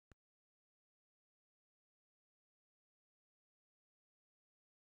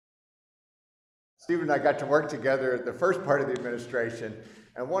Stephen and I got to work together at the first part of the administration,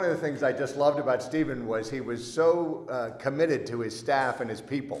 and one of the things I just loved about Stephen was he was so committed to his staff and his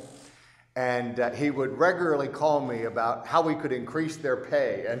people. And he would regularly call me about how we could increase their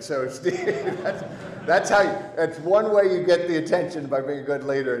pay. And so, Steve, that's one way you get the attention, by being a good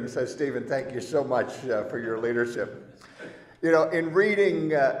leader. And so, Stephen, thank you so much for your leadership. You know, in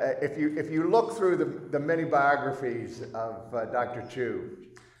reading, if you look through the many biographies of Dr. Chu,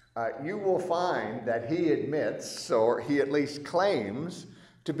 you will find that he admits, or he at least claims,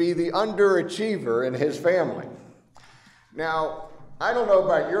 to be the underachiever in his family. Now, I don't know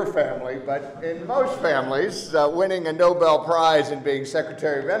about your family, but in most families, winning a Nobel Prize and being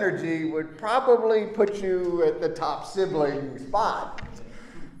Secretary of Energy would probably put you at the top sibling spot.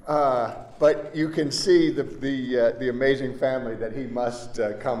 But you can see the amazing family that he must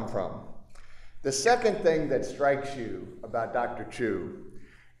come from. The second thing that strikes you about Dr. Chu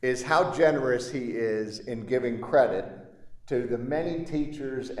is how generous he is in giving credit to the many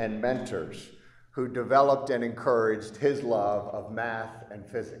teachers and mentors who developed and encouraged his love of math and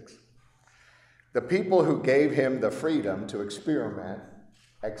physics. The people who gave him the freedom to experiment,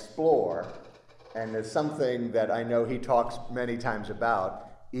 explore, and is something that I know he talks many times about,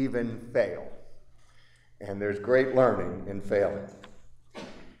 even fail. And there's great learning in failing.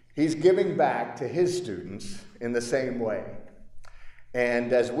 He's giving back to his students in the same way.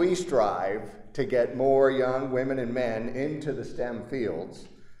 And as we strive to get more young women and men into the STEM fields,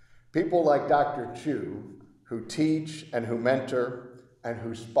 people like Dr. Chu, who teach and who mentor and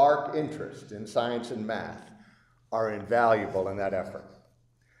who spark interest in science and math, are invaluable in that effort.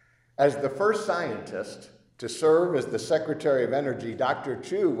 As the first scientist to serve as the Secretary of Energy, Dr.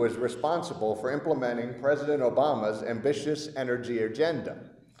 Chu was responsible for implementing President Obama's ambitious energy agenda.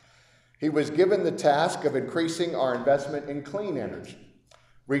 He was given the task of increasing our investment in clean energy,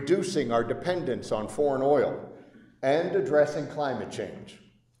 reducing our dependence on foreign oil, and addressing climate change.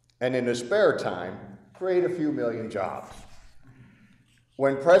 And in his spare time, create a few million jobs.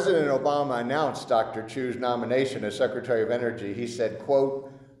 When President Obama announced Dr. Chu's nomination as Secretary of Energy, he said,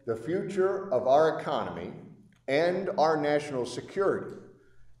 quote, "The future of our economy and our national security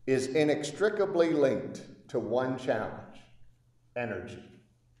is inextricably linked to one challenge, energy,"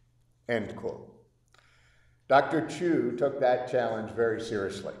 end quote. Dr. Chu took that challenge very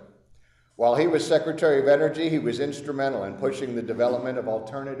seriously. While he was Secretary of Energy, he was instrumental in pushing the development of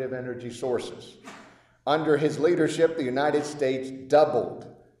alternative energy sources. Under his leadership, the United States doubled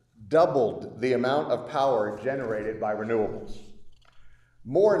the amount of power generated by renewables.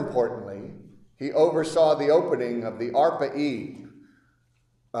 More importantly, he oversaw the opening of the ARPA-E,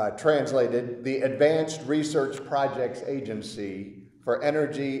 translated the Advanced Research Projects Agency for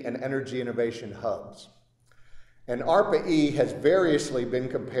Energy and Energy Innovation Hubs. And ARPA-E has variously been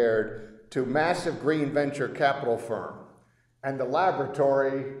compared to massive green venture capital firm and the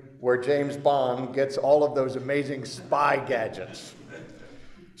laboratory where James Bond gets all of those amazing spy gadgets.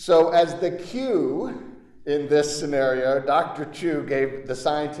 So as the Q in this scenario, Dr. Chu gave the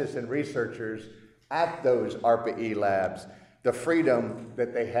scientists and researchers at those ARPA-E labs the freedom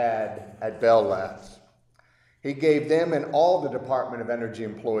that they had at Bell Labs. He gave them and all the Department of Energy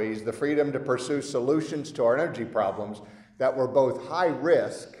employees the freedom to pursue solutions to our energy problems that were both high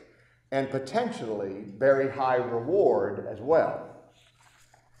risk and potentially very high reward as well.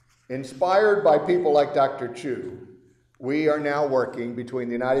 Inspired by people like Dr. Chu, we are now working between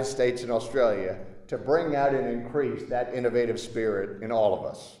the United States and Australia to bring out and increase that innovative spirit in all of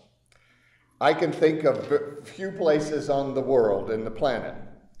us. I can think of few places on the world and the planet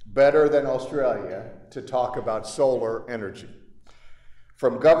better than Australia to talk about solar energy.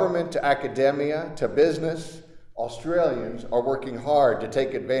 From government to academia to business, Australians are working hard to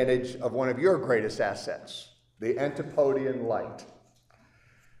take advantage of one of your greatest assets, the Antipodean light.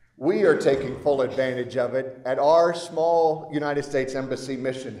 We are taking full advantage of it at our small United States Embassy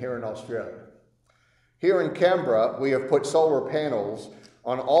mission here in Australia. Here in Canberra, we have put solar panels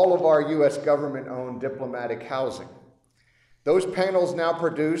on all of our US government-owned diplomatic housing. Those panels now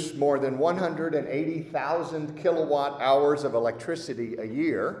produce more than 180,000 kilowatt hours of electricity a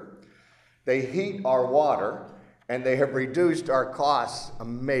year. They heat our water, and they have reduced our costs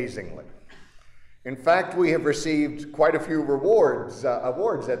amazingly. In fact, we have received quite a few awards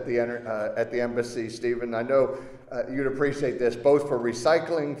at the embassy, Stephen. I know you'd appreciate this, both for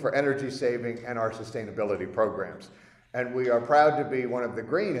recycling, for energy saving, and our sustainability programs. And we are proud to be one of the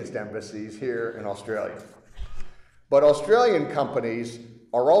greenest embassies here in Australia. But Australian companies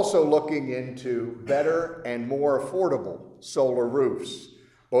are also looking into better and more affordable solar roofs,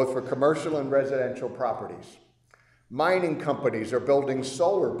 both for commercial and residential properties. Mining companies are building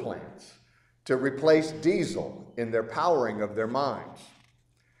solar plants to replace diesel in their powering of their mines.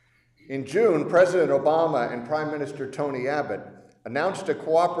 In June, President Obama and Prime Minister Tony Abbott announced a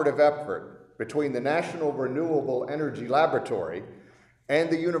cooperative effort between the National Renewable Energy Laboratory and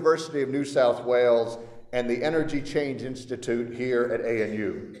the University of New South Wales and the Energy Change Institute here at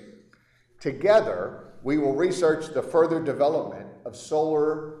ANU. Together, we will research the further development of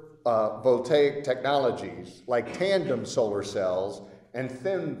solar voltaic technologies like tandem solar cells and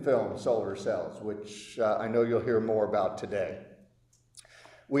thin film solar cells, which I know you'll hear more about today.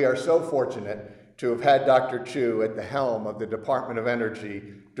 We are so fortunate to have had Dr. Chu at the helm of the Department of Energy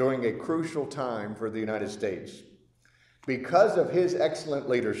during a crucial time for the United States. Because of his excellent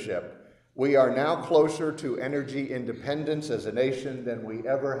leadership, we are now closer to energy independence as a nation than we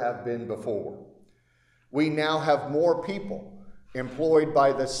ever have been before. We now have more people employed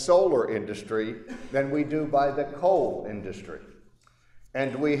by the solar industry than we do by the coal industry.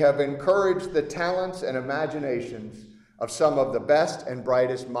 And we have encouraged the talents and imaginations of some of the best and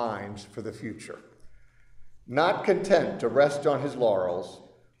brightest minds for the future. Not content to rest on his laurels,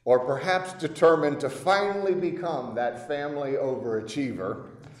 or perhaps determined to finally become that family overachiever,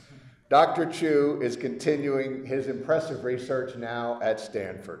 Dr. Chu is continuing his impressive research now at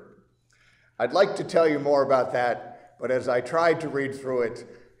Stanford. I'd like to tell you more about that, but as I tried to read through it,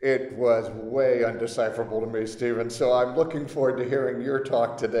 it was way undecipherable to me, Stephen, so I'm looking forward to hearing your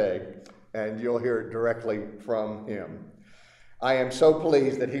talk today, and you'll hear it directly from him. I am so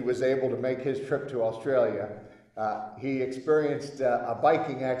pleased that he was able to make his trip to Australia. He experienced a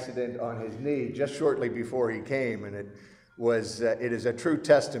biking accident on his knee just shortly before he came, and it is a true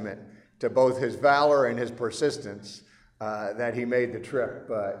testament to both his valor and his persistence that he made the trip,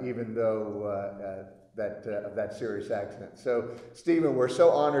 even though of that serious accident. So, Stephen, we're so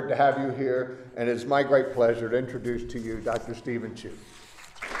honored to have you here, and it's my great pleasure to introduce to you Dr. Stephen Chu.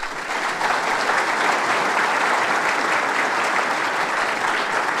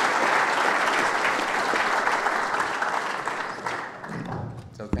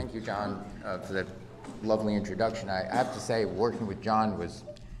 So thank you, John, for that lovely introduction. I have to say, working with John was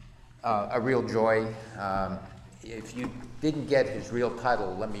a real joy. If you didn't get his real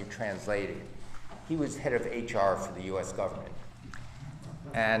title, let me translate it. He was head of HR for the US government.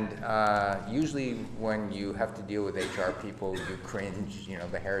 And usually when you have to deal with HR people, you cringe,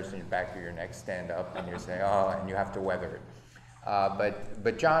 the hairs in the back of your neck stand up and you say, oh, and you have to weather it.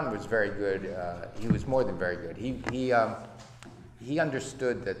 But John was very good. He was more than very good. He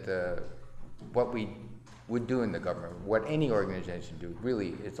understood that what we would do in the government, what any organization do,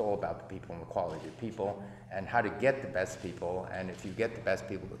 really, it's all about the people and the quality of people and how to get the best people. And if you get the best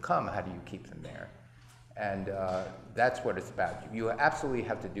people to come, how do you keep them there? And that's what it's about. You absolutely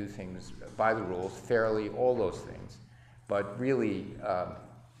have to do things by the rules, fairly, all those things. But really,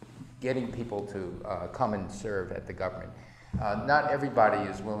 getting people to come and serve at the government. Not everybody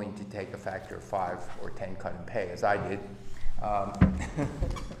is willing to take a factor of 5 or 10 cut in pay, as I did.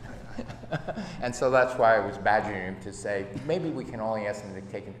 And so that's why I was badgering him to say, maybe we can only ask him to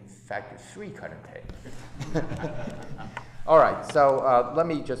take a factor of 3 cut in pay. All right, so let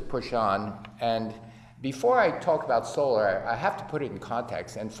me just push on. And before I talk about solar, I have to put it in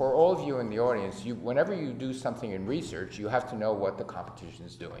context. And for all of you in the audience, whenever you do something in research, you have to know what the competition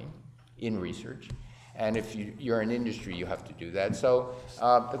is doing in research. And if you're in industry, you have to do that. So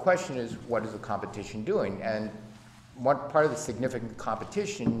the question is, what is the competition doing? And one part of the significant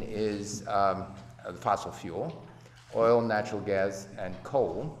competition is the fossil fuel, oil, natural gas, and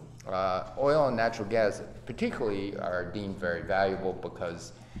coal. Oil and natural gas particularly are deemed very valuable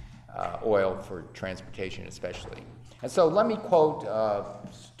because oil for transportation especially. And so let me quote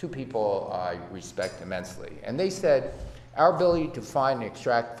 2 people I respect immensely. And they said, our ability to find and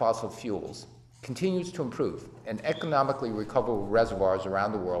extract fossil fuels continues to improve, and economically recoverable reservoirs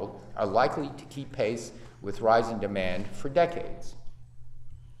around the world are likely to keep pace with rising demand for decades.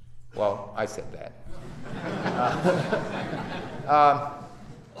 Well, I said that.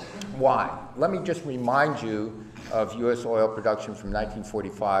 Why? Let me just remind you of US oil production from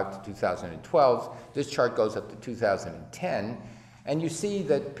 1945 to 2012. This chart goes up to 2010, and you see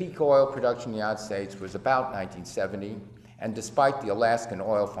that peak oil production in the United States was about 1970, and despite the Alaskan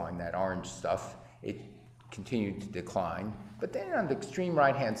oil find, that orange stuff, it continued to decline. But then on the extreme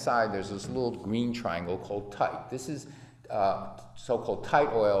right-hand side, there's this little green triangle called tight. This is so-called tight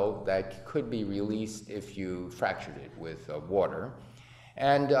oil that could be released if you fractured it with water.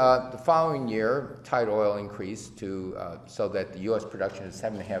 And the following year, tight oil increased to so that the US production is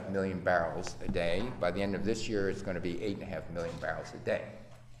 7.5 million barrels a day. By the end of this year, it's going to be 8.5 million barrels a day.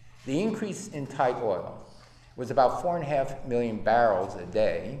 The increase in tight oil was about 4.5 million barrels a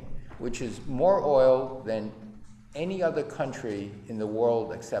day, which is more oil than any other country in the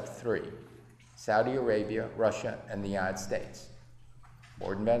world except three: Saudi Arabia, Russia, and the United States.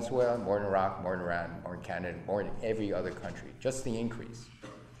 More than Venezuela, more than Iraq, more than Iran, more than Canada, more than every other country, just the increase.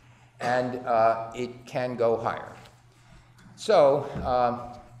 And it can go higher. So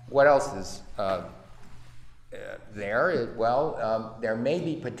what else is there? Well, there may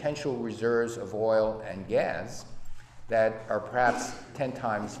be potential reserves of oil and gas that are perhaps 10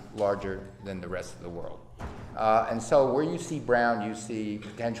 times larger than the rest of the world. And so where you see brown, you see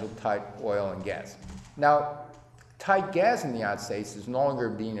potential tight oil and gas. Now, tight gas in the United States is no longer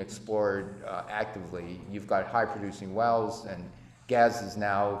being explored actively. You've got high-producing wells, and gas is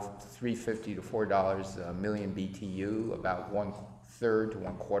now $3.50 to $4 a million BTU. About 1/3 to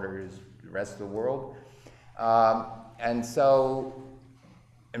 1/4 is the rest of the world. And so,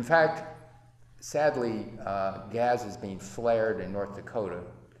 in fact, sadly, gas is being flared in North Dakota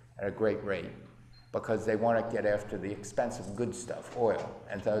at a great rate because they want to get after the expensive good stuff, oil,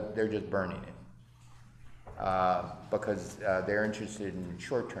 and so they're just burning it. Because they're interested in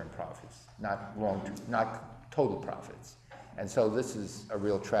short-term profits, not total profits. And so this is a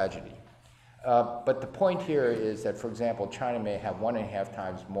real tragedy. But the point here is that, for example, China may have 1.5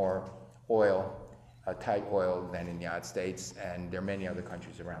 times more oil, tight oil, than in the United States, and there are many other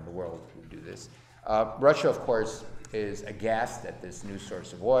countries around the world who do this. Russia, of course, is aghast at this new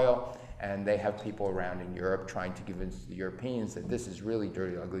source of oil, and they have people around in Europe trying to convince the Europeans that this is really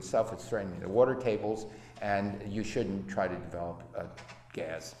dirty, ugly stuff. It's threatening the water tables, and you shouldn't try to develop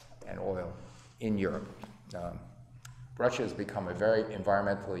gas and oil in Europe. Russia has become a very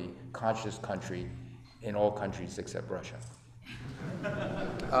environmentally conscious country in all countries except Russia.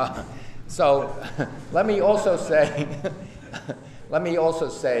 So let me also say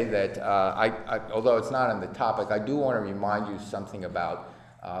that although it's not on the topic, I do want to remind you something about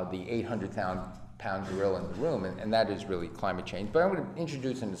the 800-pound gorilla in the room, and that is really climate change. But I'm going to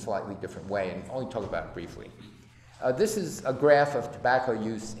introduce it in a slightly different way and only talk about it briefly. This is a graph of tobacco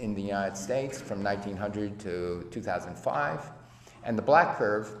use in the United States from 1900 to 2005. And the black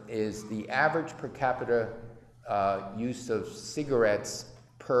curve is the average per capita use of cigarettes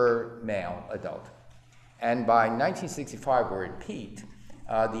per male adult. And by 1965, where it peaked,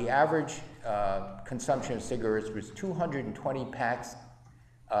 the average consumption of cigarettes was 220 packs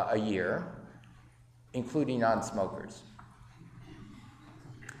a year, including non-smokers.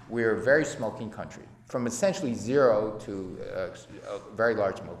 We're a very smoking country, from essentially zero to very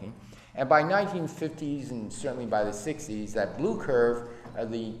large smoking. And by 1950s and certainly by the 60s, that blue curve,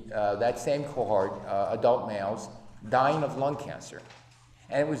 that same cohort, adult males, dying of lung cancer.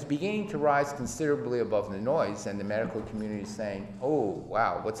 And it was beginning to rise considerably above the noise, and the medical community is saying, oh,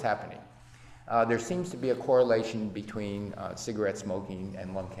 wow, what's happening? There seems to be a correlation between cigarette smoking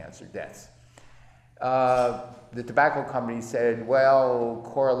and lung cancer deaths. The tobacco company said, well,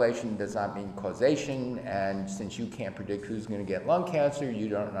 correlation does not mean causation, and since you can't predict who's going to get lung cancer, you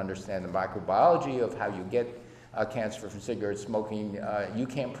don't understand the microbiology of how you get cancer from cigarette smoking, you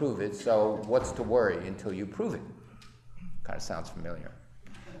can't prove it, so what's to worry until you prove it? Kind of sounds familiar.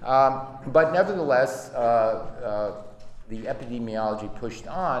 But nevertheless, the epidemiology pushed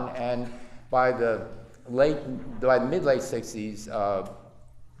on, and by the mid-late 60s,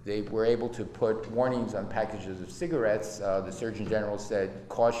 they were able to put warnings on packages of cigarettes. The Surgeon General said,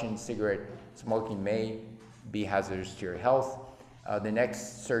 caution, cigarette smoking may be hazardous to your health. The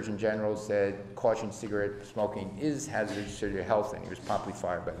next Surgeon General said, caution, cigarette smoking is hazardous to your health, and he was promptly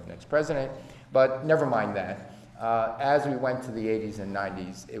fired by the next president. But never mind that. As we went to the 80s and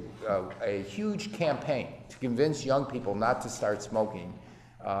 90s, a huge campaign to convince young people not to start smoking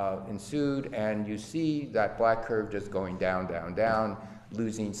ensued, and you see that black curve just going down, down, down,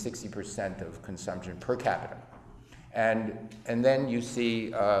 losing 60% of consumption per capita. And then you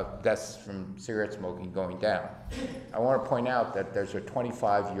see deaths from cigarette smoking going down. I want to point out that there's a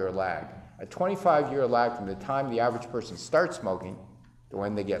 25-year lag. A 25-year lag from the time the average person starts smoking to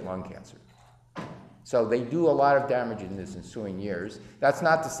when they get lung cancer. So they do a lot of damage in this ensuing years. That's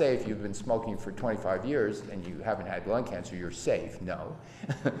not to say if you've been smoking for 25 years and you haven't had lung cancer, you're safe. No.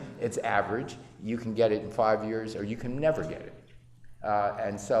 It's average. You can get it in 5 years or you can never get it.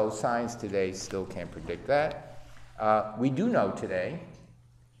 And so science today still can't predict that. We do know today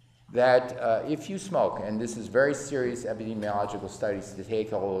that if you smoke, and this is very serious epidemiological studies to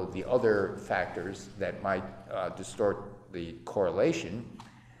take all of the other factors that might distort the correlation,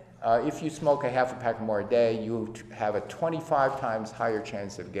 if you smoke a half a pack or more a day, you have a 25 times higher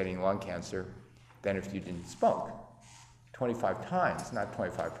chance of getting lung cancer than if you didn't smoke. 25 times, not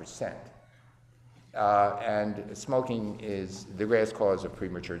 25%. and smoking is the greatest cause of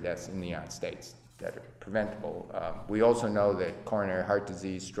premature deaths in the United States that are preventable. We also know that coronary heart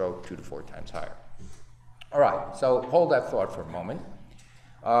disease, stroke, 2 to 4 times higher. All right, so hold that thought for a moment.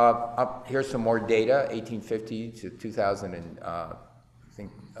 Here's some more data, 1850 to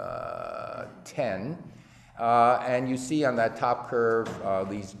 2010. And you see on that top curve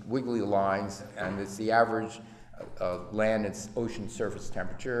these wiggly lines, and it's the average land and ocean surface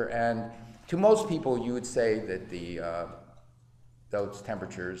temperature. And to most people, you would say that those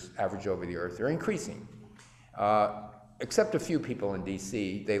temperatures average over the Earth are increasing. Except a few people in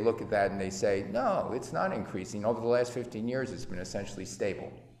DC, they look at that and they say, no, it's not increasing. Over the last 15 years, it's been essentially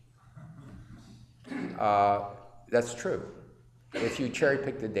stable. That's true. If you cherry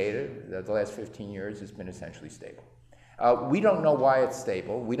pick the data, the last 15 years, it's been essentially stable. We don't know why it's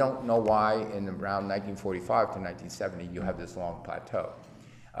stable. We don't know why in around 1945 to 1970 you have this long plateau.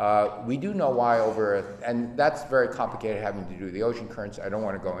 We do know why and that's very complicated having to do with the ocean currents. I don't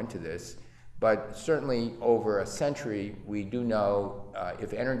want to go into this, but certainly over a century, we do know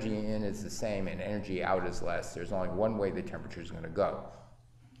if energy in is the same and energy out is less, there's only one way the temperature is going to go.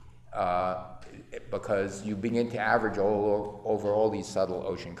 Because you begin to average over all these subtle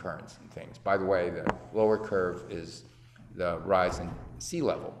ocean currents and things. By the way, the lower curve is the rise in sea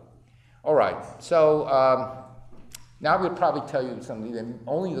level. All right, so now we'll probably tell you something that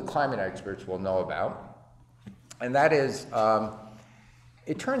only the climate experts will know about, and that is,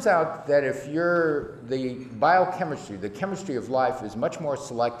 it turns out that if the biochemistry, the chemistry of life is much more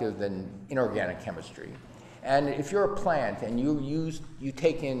selective than inorganic chemistry. And if you're a plant and you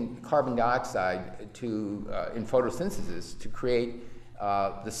take in carbon dioxide in photosynthesis to create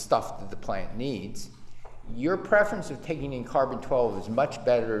the stuff that the plant needs, your preference of taking in carbon-12 is much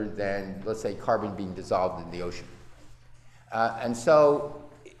better than, let's say, carbon being dissolved in the ocean. And so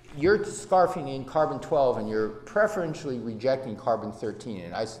you're scarfing in carbon-12 and you're preferentially rejecting carbon-13,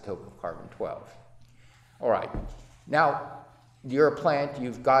 an isotope of carbon-12. All right. Now, you're a plant,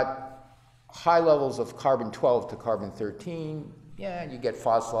 you've got high levels of carbon-12 to carbon-13, yeah, you get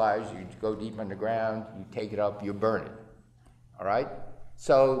fossilized, you go deep underground, you take it up, you burn it, all right?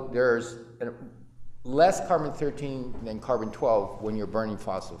 So there's less carbon-13 than carbon-12 when you're burning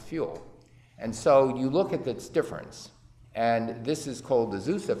fossil fuel. And so you look at this difference, and this is called the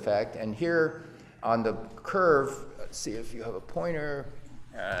Zeus effect, and here on the curve, let's see if you have a pointer.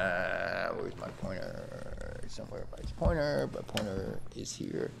 Where's my pointer? Somewhere by its pointer, but pointer is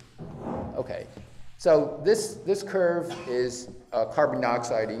here. Okay, so this curve is carbon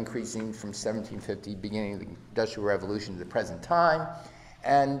dioxide increasing from 1750, beginning of the Industrial Revolution to the present time,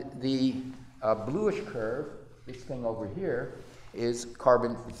 and the bluish curve, this thing over here, is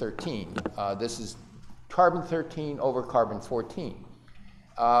carbon-13. This is carbon-13 over carbon-14.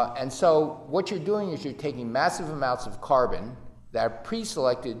 And so what you're doing is you're taking massive amounts of carbon that are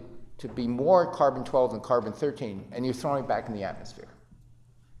pre-selected to be more carbon-12 than carbon-13, and you're throwing it back in the atmosphere.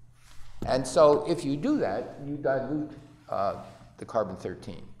 And so if you do that, you dilute the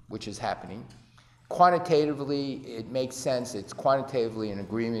carbon-13, which is happening. Quantitatively, it makes sense. It's quantitatively in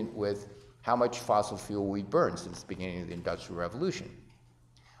agreement with how much fossil fuel we burned since the beginning of the Industrial Revolution.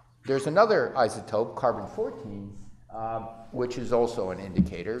 There's another isotope, carbon-14, which is also an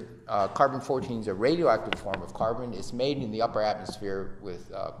indicator. Carbon-14 is a radioactive form of carbon. It's made in the upper atmosphere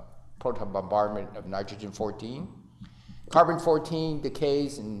with proton bombardment of nitrogen-14. Carbon-14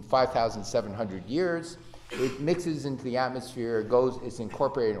 decays in 5,700 years. It mixes into the atmosphere, it's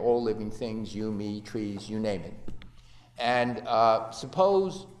incorporated in all living things, you, me, trees, you name it. And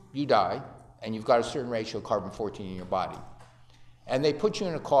suppose you die, and you've got a certain ratio of carbon-14 in your body. And they put you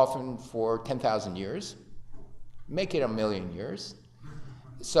in a coffin for 10,000 years, make it 1,000,000 years,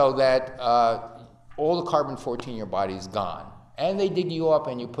 so that all the carbon-14 in your body is gone. And they dig you up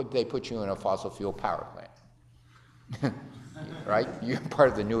and they put you in a fossil fuel power plant. Right? You're part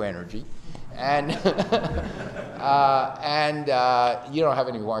of the new energy. And, you don't have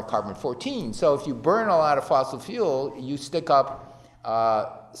any more carbon-14. So if you burn a lot of fossil fuel, you stick up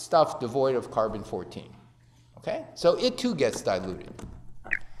stuff devoid of carbon-14. Okay? So it too gets diluted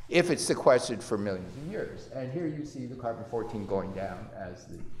if it's sequestered for millions of years. And here you see the carbon-14 going down as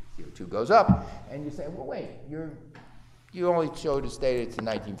the CO2 goes up. And you say, well, wait, you only showed us data to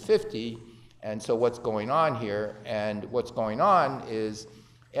 1950, and so what's going on here? And what's going on is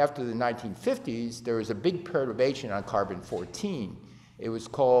after the 1950s, there was a big perturbation on carbon-14. It was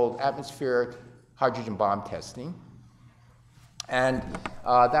called atmospheric hydrogen bomb testing. And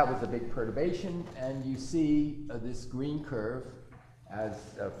that was a big perturbation. And you see this green curve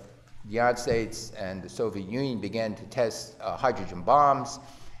as the United States and the Soviet Union began to test hydrogen bombs.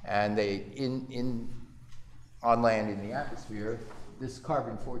 And they, on land in the atmosphere, this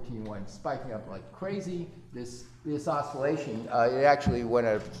carbon-14 went spiking up like crazy. This oscillation, it actually went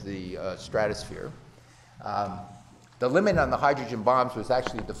up to the stratosphere. The limit on the hydrogen bombs was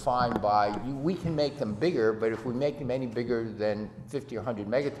actually defined by, we can make them bigger, but if we make them any bigger than 50 or 100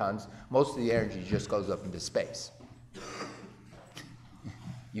 megatons, most of the energy just goes up into space.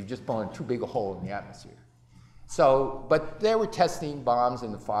 You've just blown too big a hole in the atmosphere. So, but they were testing bombs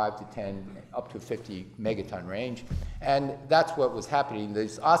in the 5 to 10, up to 50 megaton range, and that's what was happening.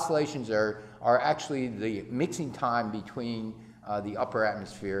 These oscillations are actually the mixing time between the upper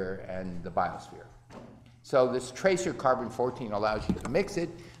atmosphere and the biosphere. So this tracer carbon-14 allows you to mix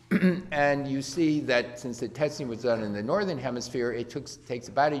it, and you see that since the testing was done in the northern hemisphere, it takes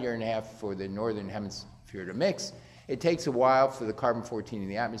about 1.5 years for the northern hemisphere to mix. It takes a while for the carbon-14 in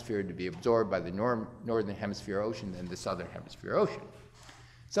the atmosphere to be absorbed by the northern hemisphere ocean and the southern hemisphere ocean.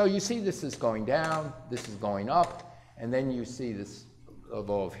 So you see this is going down, this is going up, and then you see this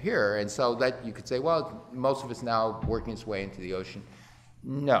over here, and so that you could say, well, most of it's now working its way into the ocean.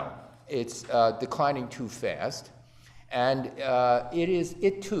 No. It's declining too fast, and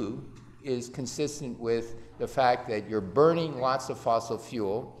it too is consistent with the fact that you're burning lots of fossil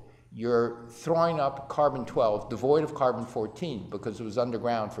fuel, you're throwing up carbon-12 devoid of carbon-14 because it was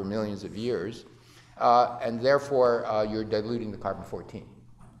underground for millions of years, and therefore you're diluting the carbon-14.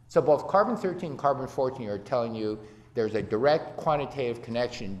 So both carbon-13 and carbon-14 are telling you there's a direct quantitative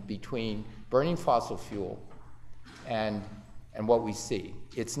connection between burning fossil fuel and what we see.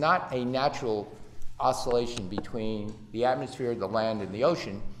 It's not a natural oscillation between the atmosphere, the land, and the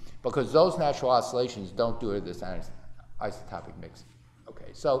ocean, because those natural oscillations don't do this isotopic mixing.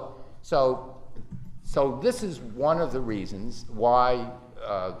 Okay, so this is one of the reasons why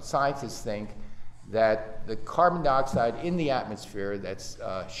scientists think that the carbon dioxide in the atmosphere that's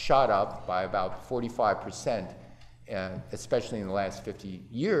shot up by about 45%, especially in the last 50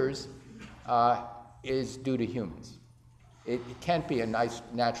 years, is due to humans. It can't be a nice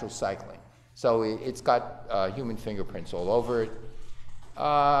natural cycling. So it's got human fingerprints all over it.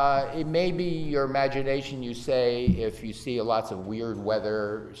 It may be your imagination, you say, if you see lots of weird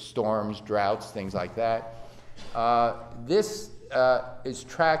weather, storms, droughts, things like that. This is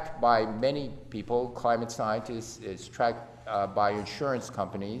tracked by many people, climate scientists, it's tracked by insurance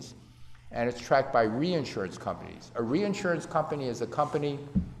companies, and it's tracked by reinsurance companies. A reinsurance company is a company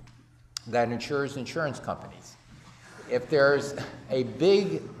that insures insurance companies. If there's a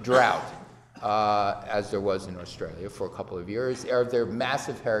big drought, as there was in Australia for a couple of years, or if there are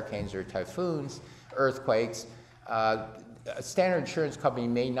massive hurricanes or typhoons, earthquakes, a standard insurance company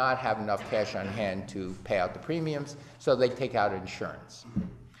may not have enough cash on hand to pay out the premiums, so they take out insurance.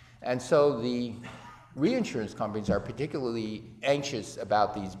 And so the reinsurance companies are particularly anxious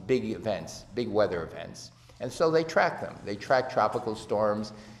about these big events, big weather events, and so they track them. They track tropical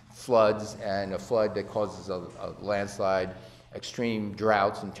storms, floods, and a flood that causes a landslide, extreme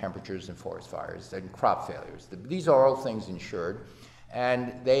droughts and temperatures and forest fires, and crop failures. These are all things insured.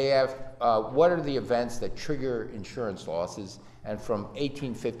 And they have, what are the events that trigger insurance losses? And from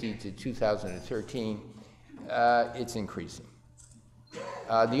 1850 to 2013, it's increasing.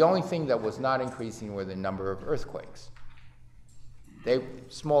 The only thing that was not increasing were the number of earthquakes.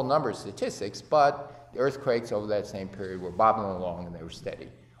 Small number statistics, but the earthquakes over that same period were bobbing along and they were steady.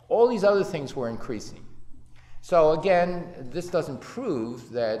 All these other things were increasing. So again, this doesn't prove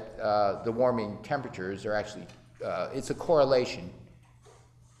that the warming temperatures are actually, it's a correlation.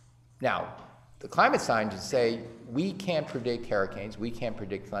 Now, the climate scientists say we can't predict hurricanes, we can't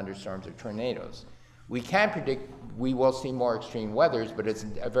predict thunderstorms or tornadoes. We can predict we will see more extreme weathers, but it's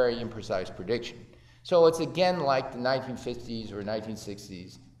a very imprecise prediction. So it's again like the 1950s or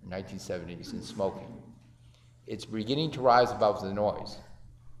 1960s or 1970s in smoking. It's beginning to rise above the noise.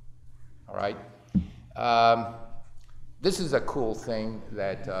 All right? This is a cool thing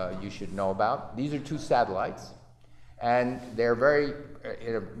that you should know about. These are two satellites, and they're very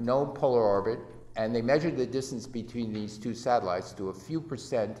in a known polar orbit, and they measure the distance between these two satellites to a few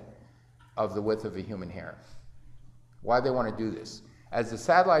percent of the width of a human hair. Why do they want to do this? As the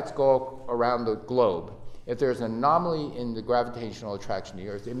satellites go around the globe, if there's an anomaly in the gravitational attraction of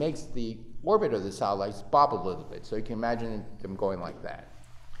the Earth, it makes the orbit of the satellites bob a little bit. So you can imagine them going like that.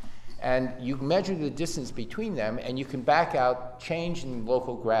 And you measure the distance between them, and you can back out change in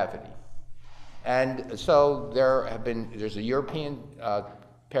local gravity. And so there's a European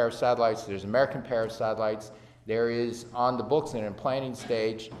pair of satellites, there's an American pair of satellites. There is on the books and in planning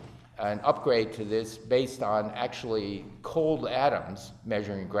stage an upgrade to this based on actually cold atoms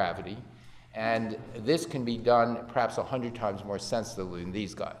measuring gravity. And this can be done perhaps 100 times more sensitively than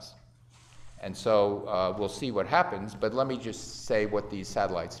these guys. And so we'll see what happens, but let me just say what these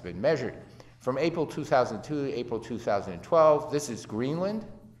satellites have been measured. From April 2002 to April 2012, this is Greenland.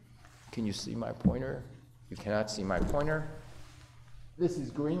 Can you see my pointer? You cannot see my pointer. This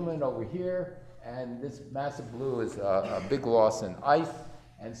is Greenland over here, and this massive blue is a big loss in ice.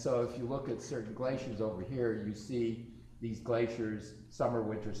 And so if you look at certain glaciers over here, you see these glaciers, summer,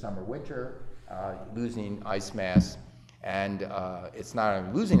 winter, losing ice mass. And it's not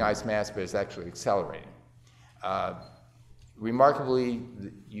only losing ice mass, but it's actually accelerating. Remarkably,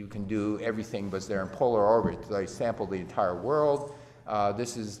 you can do everything, but they're in polar orbit. They sampled the entire world.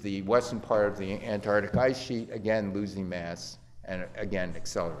 This is the western part of the Antarctic ice sheet, again, losing mass, and again,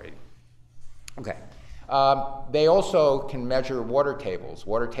 accelerating. Okay. They also can measure water tables.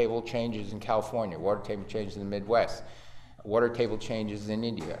 Water table changes in California, water table changes in the Midwest, water table changes in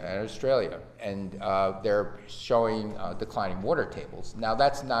India and Australia, and they're showing declining water tables. Now,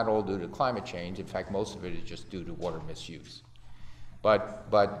 that's not all due to climate change. In fact, most of it is just due to water misuse. But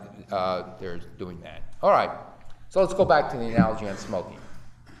they're doing that. All right, so let's go back to the analogy on smoking.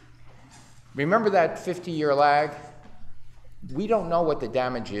 Remember that 50-year lag? We don't know what the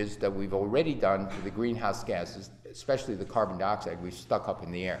damage is that we've already done to the greenhouse gases, especially the carbon dioxide we've stuck up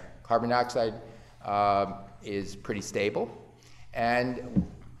in the air. Carbon dioxide is pretty stable,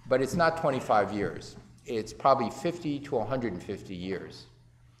 but it's not 25 years. It's probably 50 to 150 years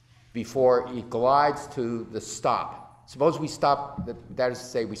before it glides to the stop. Suppose we stop, that is to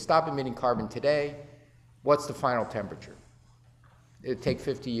say, we stop emitting carbon today, what's the final temperature? It'd take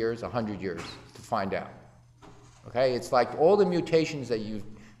 50 years, 100 years to find out. Okay, it's like all the mutations that you've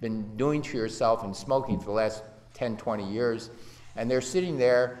been doing to yourself and smoking for the last 10, 20 years, and they're sitting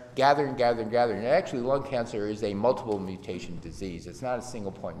there gathering. And actually, lung cancer is a multiple mutation disease. It's not a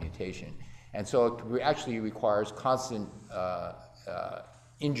single point mutation. And so it actually requires constant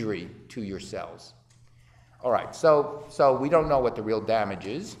injury to your cells. All right, so we don't know what the real damage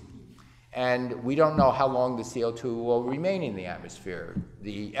is, and we don't know how long the CO2 will remain in the atmosphere.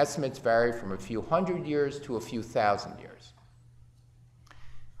 The estimates vary from a few hundred years to a few thousand years.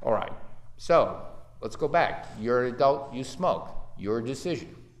 All right, so let's go back. You're an adult, you smoke. Your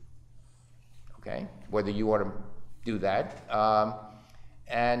decision, okay, whether you want to do that.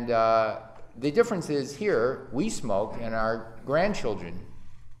 The difference is here, we smoke and our grandchildren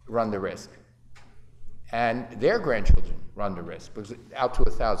run the risk. And their grandchildren run the risk, because out to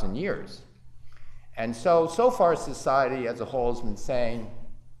 1,000 years. And so far society as a whole has been saying,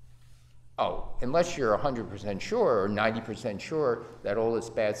 oh, unless you're 100% sure or 90% sure that all this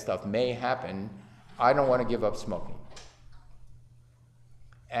bad stuff may happen, I don't want to give up smoking.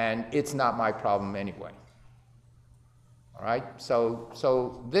 And it's not my problem anyway. All right,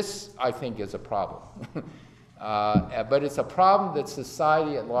 so this, I think, is a problem. But it's a problem that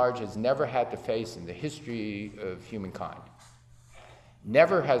society at large has never had to face in the history of humankind.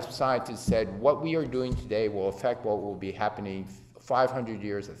 Never has scientists said what we are doing today will affect what will be happening 500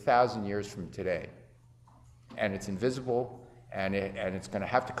 years, 1,000 years from today. And it's invisible, and it's going to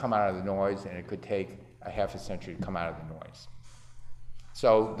have to come out of the noise, and it could take a half a century to come out of the noise.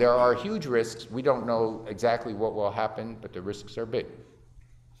 So there are huge risks. We don't know exactly what will happen, but the risks are big.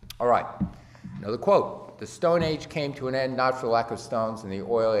 All right, another quote. The Stone Age came to an end not for lack of stones, and the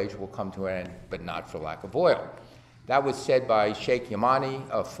oil age will come to an end, but not for lack of oil. That was said by Sheikh Yamani,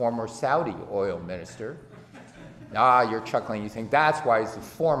 a former Saudi oil minister. You're chuckling. You think that's why he's the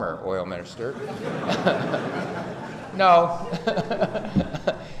former oil minister. No.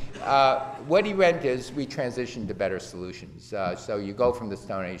 What he meant is we transition to better solutions. So you go from the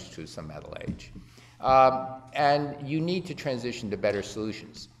Stone Age to some Metal Age. And you need to transition to better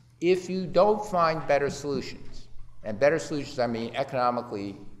solutions. If you don't find better solutions, and better solutions I mean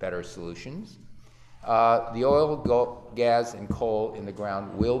economically better solutions, the oil, gas, and coal in the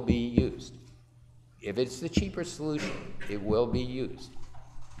ground will be used. If it's the cheaper solution, it will be used.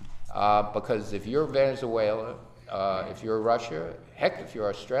 Because if you're Venezuela, if you're Russia, heck, if you're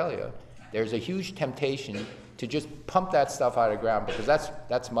Australia, there's a huge temptation to just pump that stuff out of the ground because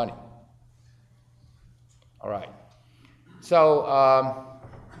that's money. All right. So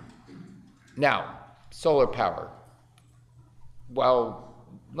now, solar power. Well,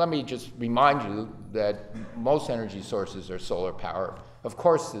 let me just remind you that most energy sources are solar power. Of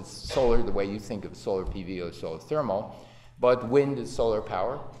course, it's solar the way you think of solar PV or solar thermal, but wind is solar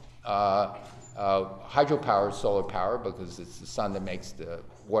power. Hydropower is solar power because it's the sun that makes the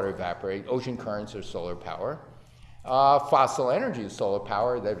water evaporate. Ocean currents are solar power. Fossil energy is solar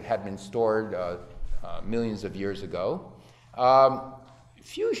power that had been stored millions of years ago.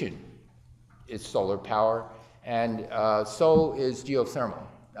 Fusion is solar power, and so is geothermal.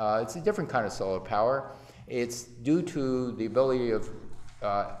 It's a different kind of solar power. It's due to the ability of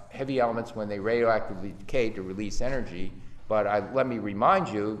heavy elements when they radioactively decay to release energy. But let me remind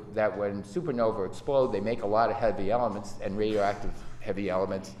you that when supernovae explode, they make a lot of heavy elements and radioactive heavy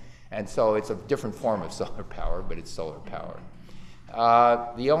elements. And so it's a different form of solar power, but it's solar power.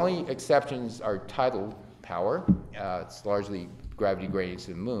 The only exceptions are tidal power. It's largely gravity gradients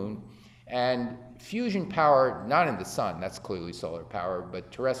of the moon. And fusion power, not in the sun, that's clearly solar power,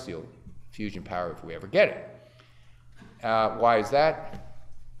 but terrestrial fusion power if we ever get it. Why is that?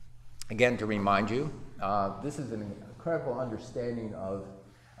 Again, to remind you, this is an incredible understanding of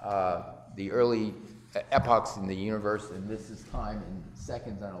the early epochs in the universe, and this is time in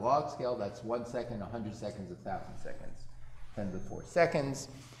seconds on a log scale. That's 1 second, 100 seconds, 1,000 seconds, 10 to the 4 seconds.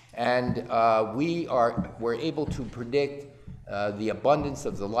 And we're able to predict the abundance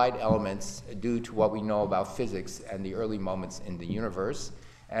of the light elements due to what we know about physics and the early moments in the universe.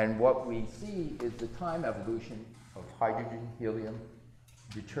 And what we see is the time evolution of hydrogen, helium,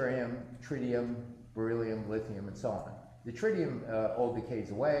 deuterium, tritium, beryllium, lithium, and so on. The tritium all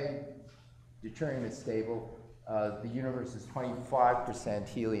decays away. Deuterium is stable. The universe is 25%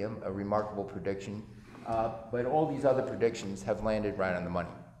 helium, a remarkable prediction. But all these other predictions have landed right on the money.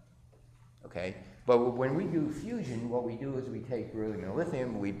 Okay? But when we do fusion, what we do is we take beryllium and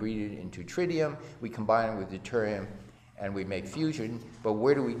lithium, we breed it into tritium, we combine it with deuterium, and we make fusion. But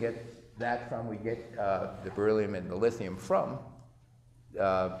where do we get that from? We get the beryllium and the lithium from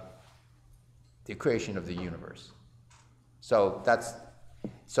the creation of the universe. So that's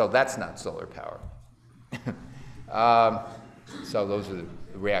not solar power. So those are the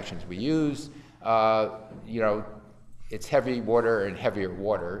reactions we use. It's heavy water and heavier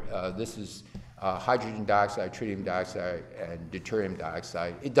water. This is hydrogen dioxide, tritium dioxide, and deuterium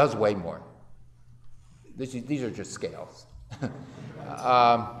dioxide. It does weigh more. These are just scales.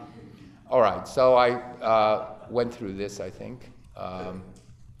 All right, so I went through this, I think.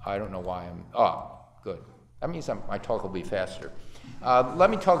 I don't know why good. That means my talk will be faster. Let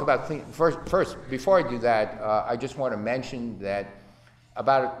me talk about first, before I do that, I just want to mention that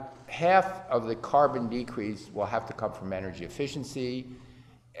about half of the carbon decrease will have to come from energy efficiency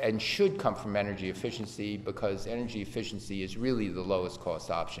and should come from energy efficiency because energy efficiency is really the lowest cost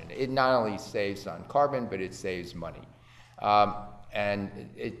option. It not only saves on carbon, but it saves money. And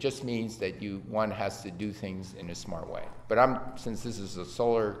it just means that one has to do things in a smart way. But since this is a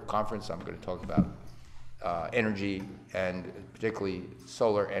solar conference, I'm going to talk about energy and particularly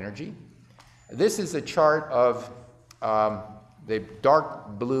solar energy. This is a chart of the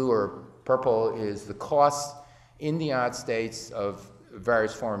dark blue or purple is the cost in the United States of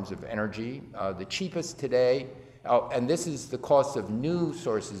various forms of energy. The cheapest today, and this is the cost of new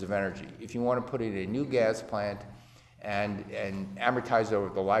sources of energy. If you want to put in a new gas plant and amortize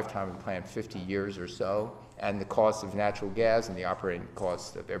over the lifetime of the plant 50 years or so, and the cost of natural gas and the operating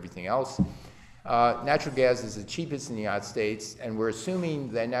cost of everything else, natural gas is the cheapest in the United States, and we're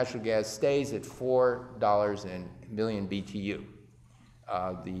assuming that natural gas stays at $4 a million BTU.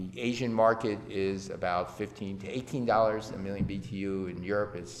 The Asian market is about $15 to $18 a million BTU. In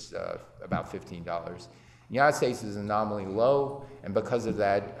Europe, it's about $15. The United States is anomalily low, and because of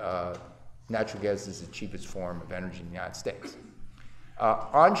that, natural gas is the cheapest form of energy in the United States.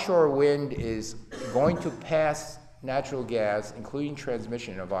 Onshore wind is going to pass natural gas, including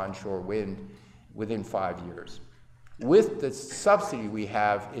transmission of onshore wind, within 5 years. With the subsidy we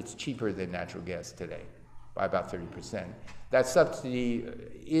have, it's cheaper than natural gas today by about 30%. That subsidy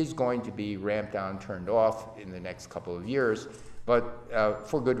is going to be ramped down, turned off in the next couple of years, but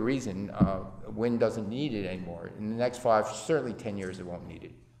for good reason. Wind doesn't need it anymore. In the next 5, certainly 10 years, it won't need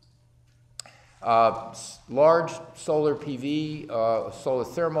it. Large solar PV, solar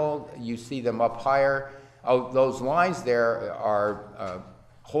thermal, you see them up higher. Those lines there are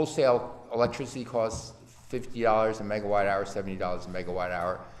wholesale electricity costs, $50 a megawatt hour, $70 a megawatt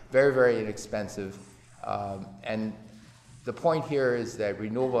hour. Very, very inexpensive. And the point here is that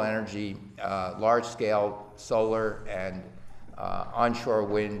renewable energy, large-scale solar and onshore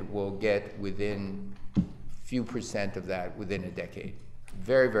wind will get within a few percent of that within a decade.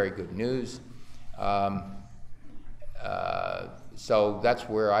 Very, very good news. So that's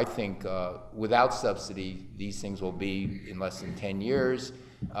where I think without subsidy, these things will be in less than 10 years.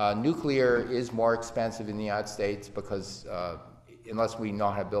 Nuclear is more expensive in the United States because unless we know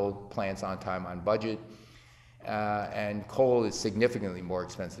how to build plants on time, on budget, and coal is significantly more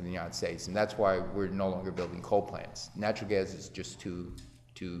expensive in the United States, and that's why we're no longer building coal plants. Natural gas is just too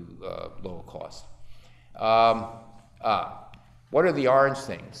low a cost. What are the orange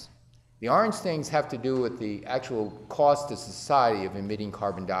things? The orange things have to do with the actual cost to society of emitting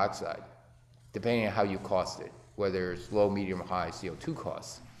carbon dioxide, depending on how you cost it, whether it's low, medium, or high CO2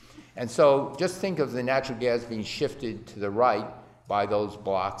 costs. And so just think of the natural gas being shifted to the right by those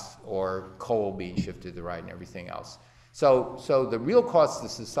blocks, or coal being shifted to the right, and everything else. So the real cost to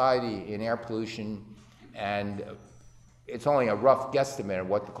society in air pollution, and it's only a rough guesstimate of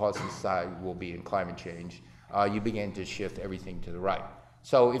what the cost to society will be in climate change, you begin to shift everything to the right.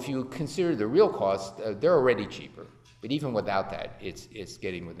 So if you consider the real cost, they're already cheaper. But even without that, it's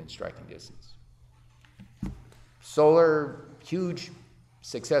getting within striking distance. Solar, huge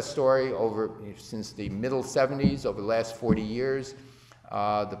success story since the middle 70s, over the last 40 years.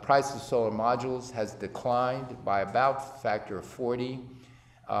 The price of solar modules has declined by about a factor of 40.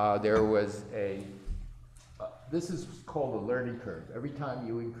 There was this is called a learning curve. Every time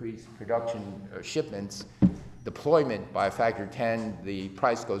you increase production shipments, deployment by a factor of 10, the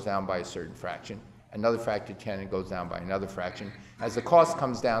price goes down by a certain fraction. Another factor of 10, it goes down by another fraction. As the cost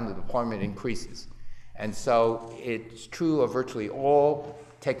comes down, the deployment increases. And so it's true of virtually all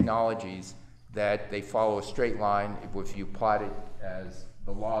technologies that they follow a straight line if you plot it as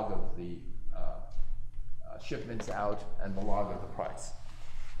the log of the shipments out and the log of the price.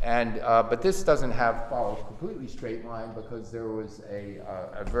 And, but this doesn't follow a completely straight line, because there was a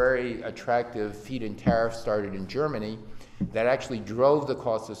very attractive feed-in tariff started in Germany that actually drove the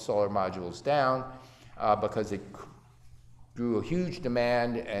cost of solar modules down because it drew a huge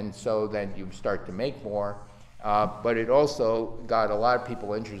demand, and so then you start to make more. But it also got a lot of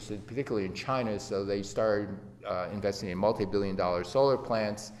people interested, particularly in China, so they started investing in multi-billion-dollar solar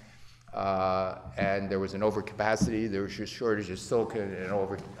plants. And there was an overcapacity. There was a shortage of silicon, and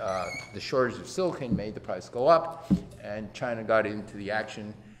the shortage of silicon made the price go up, and China got into the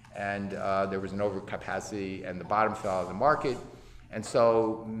action, and there was an overcapacity, and the bottom fell out of the market. And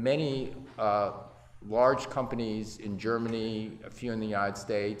so many large companies in Germany, a few in the United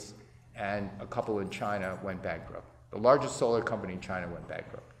States, and a couple in China went bankrupt. The largest solar company in China went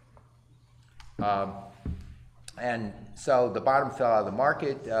bankrupt. And so the bottom fell out of the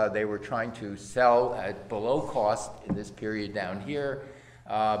market. They were trying to sell at below cost in this period down here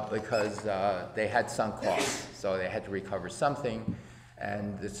because they had sunk costs, so they had to recover something.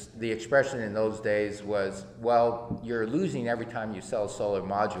 And the expression in those days was, well, you're losing every time you sell a solar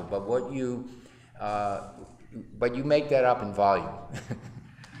module, but you make that up in volume.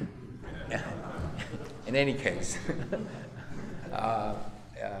 In any case.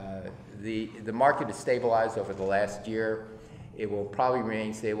 The market has stabilized over the last year. It will probably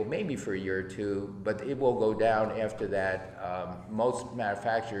remain stable maybe for a year or two, but it will go down after that. Most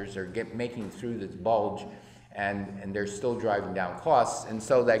manufacturers are making through this bulge, and they're still driving down costs. And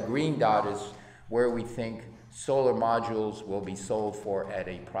so that green dot is where we think solar modules will be sold for at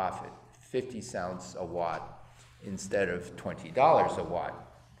a profit, 50 cents a watt instead of $20 a watt.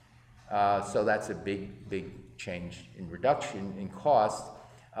 So that's a big change in reduction in cost.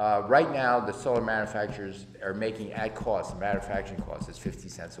 Right now, the solar manufacturers are making at cost, the manufacturing cost is 50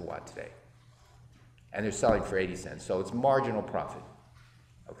 cents a watt today. And they're selling for 80 cents, so it's marginal profit.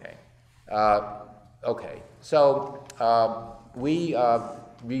 Okay. Okay, so we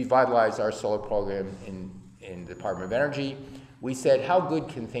revitalized our solar program in the Department of Energy. We said, how good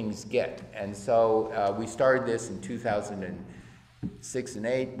can things get? And so we started this in 2006 and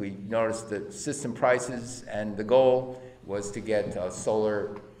 2008. We noticed the system prices, and the goal was to get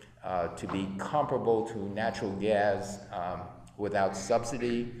solar to be comparable to natural gas without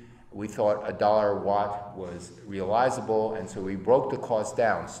subsidy. We thought $1 a watt was realizable, and so we broke the cost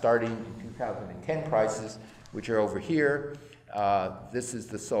down, starting in 2010 prices, which are over here. This is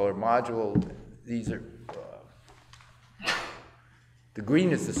the solar module. These are the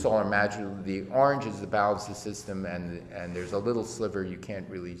green is the solar module, the orange is the balance of the system, and there's a little sliver you can't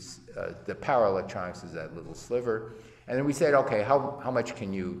really, the power electronics is that little sliver. And then we said, okay, how much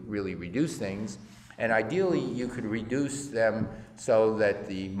can you really reduce things? And ideally, you could reduce them so that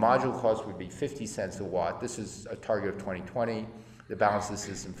the module cost would be 50 cents a watt. This is a target of 2020. The balance of the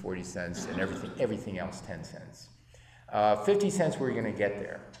system, 40 cents, and everything else, 10 cents. 50 cents, we're going to get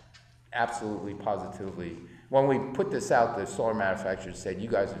there, absolutely, positively. When we put this out, the solar manufacturers said, you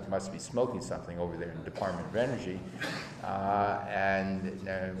guys must be smoking something over there in the Department of Energy.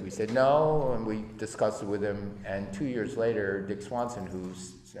 And we said no, and we discussed it with them. And 2 years later, Dick Swanson,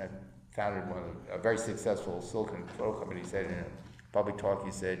 who's founded a very successful silicon photo company, said in a public talk,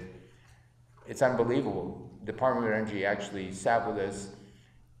 he said, it's unbelievable. The Department of Energy actually sat with us,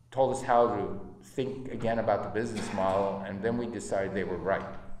 told us how to think again about the business model, and then we decided they were right.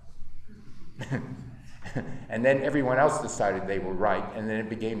 And then everyone else decided they were right, and then it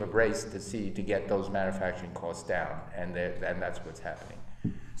became a race to get those manufacturing costs down, and that's what's happening.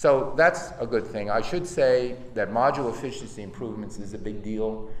 So that's a good thing. I should say that module efficiency improvements is a big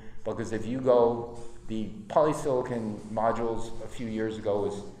deal, because if you go, the polysilicon modules a few years ago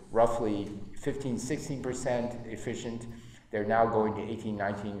was roughly 15–16% efficient. They're now going to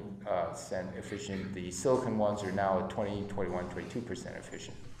 18–19% efficient. The silicon ones are now at 20–21–22%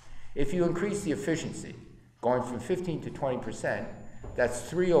 efficient. If you increase the efficiency, going from 15 to 20%, that's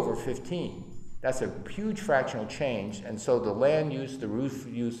 3/15. That's a huge fractional change, and so the land use, the roof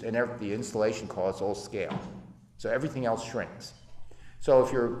use, and the installation costs all scale. So everything else shrinks. So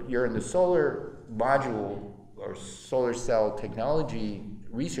if you're in the solar module or solar cell technology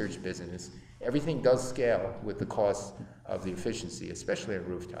research business, everything does scale with the cost of the efficiency, especially at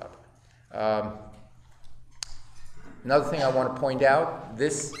rooftop. Another thing I want to point out,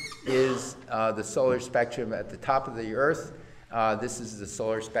 this is the solar spectrum at the top of the Earth. This is the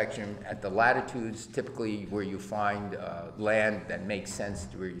solar spectrum at the latitudes, typically where you find land that makes sense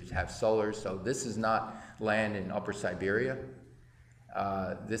to where you have solar. So this is not land in Upper Siberia.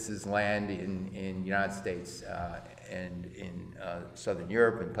 This is land in the United States and in Southern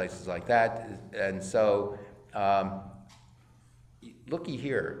Europe and places like that. And so, looky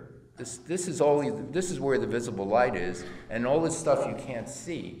here. This is where the visible light is, and all this stuff you can't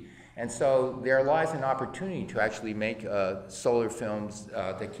see. And so there lies an opportunity to actually make solar films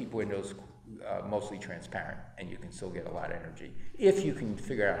that keep windows mostly transparent, and you can still get a lot of energy if you can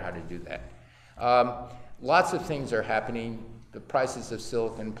figure out how to do that. Lots of things are happening. The prices of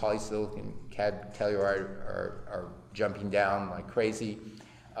silicon, polysilicon, telluride are jumping down like crazy.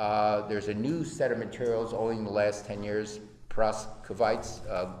 There's a new set of materials only in the last 10 years, perovskites,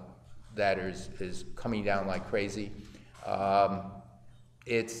 that is coming down like crazy.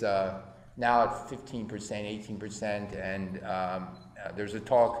 It's now at 15%, 18%, and there's a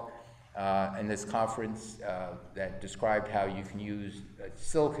talk in this conference that described how you can use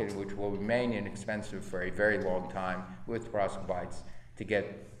silicon, which will remain inexpensive for a very long time, with perovskites to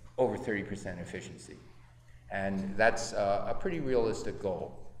get over 30% efficiency. And that's a pretty realistic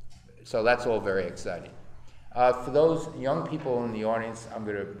goal. So that's all very exciting. For those young people in the audience, I'm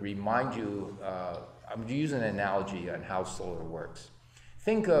going to remind you, I'm going to use an analogy on how solar works.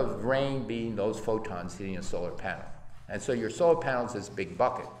 Think of rain being those photons hitting a solar panel. And so your solar panel is this big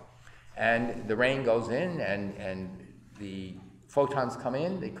bucket. And the rain goes in, and the photons come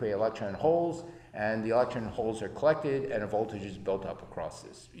in, they create electron holes, and the electron holes are collected, and a voltage is built up across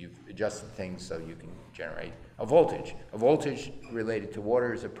this. You've adjusted things so you can generate a voltage. A voltage related to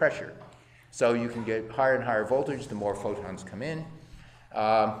water is a pressure. So you can get higher and higher voltage the more photons come in.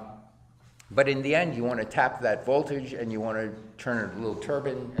 But in the end, you want to tap that voltage, and you want to turn a little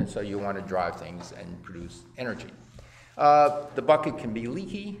turbine, and so you want to drive things and produce energy. The bucket can be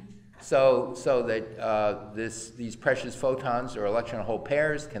leaky, so that these precious photons or electron hole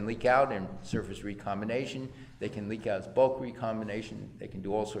pairs can leak out in surface recombination. They can leak out as bulk recombination. They can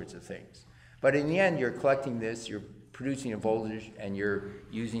do all sorts of things. But in the end, you're collecting this, you're producing a voltage, and you're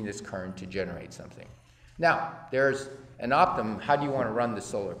using this current to generate something. Now, there's an optimum. How do you want to run the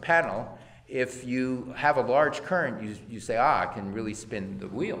solar panel? If you have a large current, you say, I can really spin the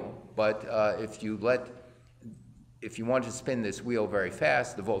wheel. But if you want to spin this wheel very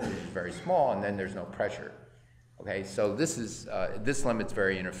fast, the voltage is very small, and then there's no pressure. Okay, so this limit's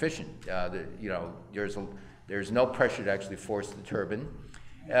very inefficient. There's no pressure to actually force the turbine.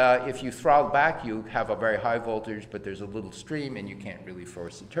 If you throttle back, you have a very high voltage, but there's a little stream, and you can't really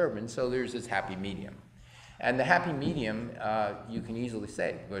force the turbine. So there's this happy medium. And the happy medium, you can easily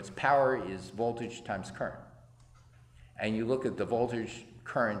say, where its power is voltage times current. And you look at the voltage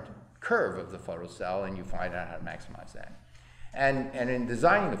current curve of the photocell, and you find out how to maximize that. And in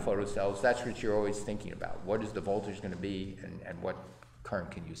designing the photocells, that's what you're always thinking about. What is the voltage going to be, and what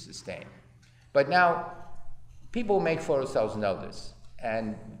current can you sustain? But now, people who make photocells know this.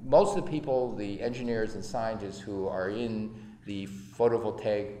 And most of the people, the engineers and scientists who are in the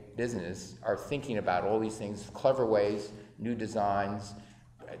photovoltaic business are thinking about all these things, clever ways, new designs,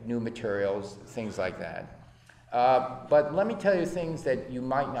 new materials, things like that. But let me tell you things that you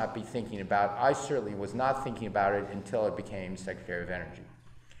might not be thinking about. I certainly was not thinking about it until I became Secretary of Energy.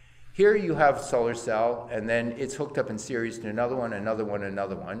 Here you have a solar cell, and then it's hooked up in series to another one, another one,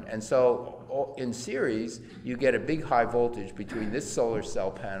 another one. And so in series, you get a big high voltage between this solar cell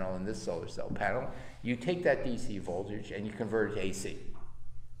panel and this solar cell panel. You take that DC voltage and you convert it to AC.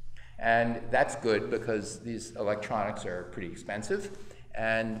 And that's good because these electronics are pretty expensive,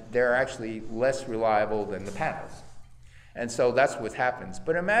 and they're actually less reliable than the panels. And so that's what happens.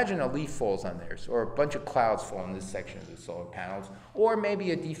 But imagine a leaf falls on there, or a bunch of clouds fall in this section of the solar panels, or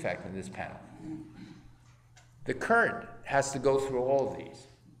maybe a defect in this panel. The current has to go through all of these.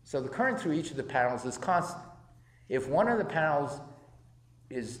 So the current through each of the panels is constant. If one of the panels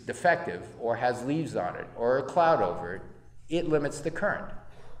is defective, or has leaves on it, or a cloud over it, it limits the current.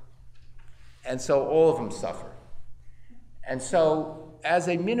 And so all of them suffer. And so as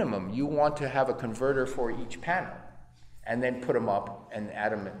a minimum, you want to have a converter for each panel, and then put them up and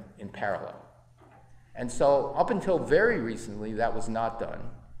add them in parallel. And so up until very recently, that was not done.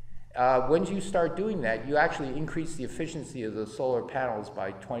 When you start doing that, you actually increase the efficiency of the solar panels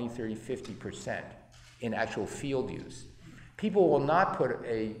by 20, 30, 50% in actual field use. People will not put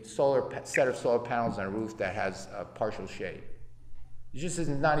a set of solar panels on a roof that has a partial shade. It just is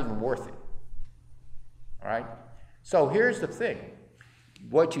not even worth it. All right? So here's the thing.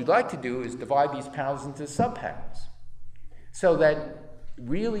 What you'd like to do is divide these panels into subpanels, so that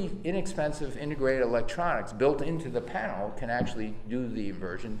really inexpensive integrated electronics built into the panel can actually do the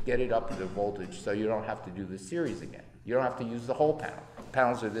inversion, get it up to the voltage, so you don't have to do the series again. You don't have to use the whole panel.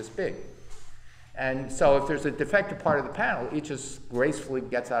 Panels are this big. And so if there's a defective part of the panel, it just gracefully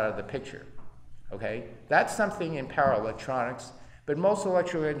gets out of the picture. Okay? That's something in power electronics, but most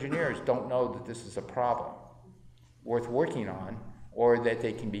electrical engineers don't know that this is a problem worth working on, or that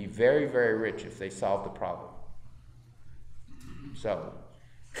they can be very, very rich if they solve the problem. So,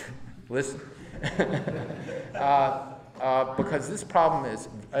 listen, because this problem is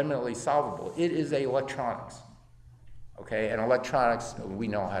eminently solvable. It is electronics, okay? And electronics we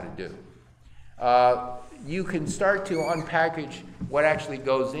know how to do. You can start to unpackage what actually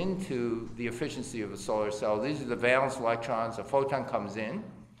goes into the efficiency of a solar cell. These are the valence electrons. A photon comes in,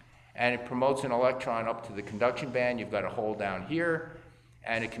 and it promotes an electron up to the conduction band. You've got a hole down here,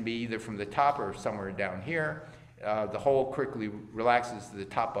 and it can be either from the top or somewhere down here. The hole quickly relaxes to the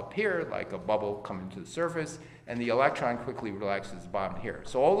top up here, like a bubble coming to the surface, and the electron quickly relaxes to the bottom here.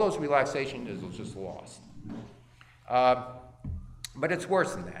 So all those relaxation is just lost. But it's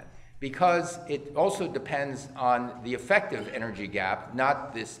worse than that, because it also depends on the effective energy gap,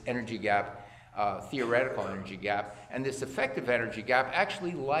 not this energy gap, theoretical energy gap. And this effective energy gap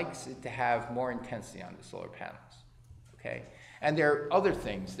actually likes it to have more intensity on the solar panels, okay? And there are other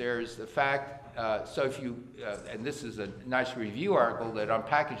things. There's the fact, so if you, and this is a nice review article that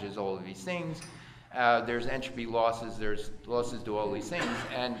unpackages all of these things. There's entropy losses, there's losses to all these things,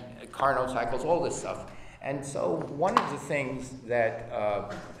 and Carnot cycles, all this stuff. And so one of the things that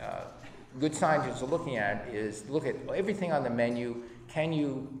good scientists are looking at is look at everything on the menu. Can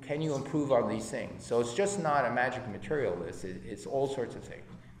you improve on these things? So it's just not a magic material list. It's all sorts of things.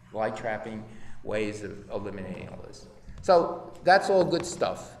 Light trapping, ways of eliminating all this. So that's all good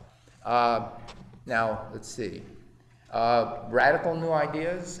stuff. Now, let's see. Radical new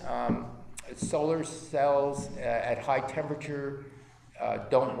ideas. Solar cells at high temperature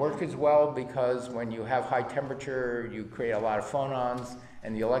don't work as well, because when you have high temperature, you create a lot of phonons,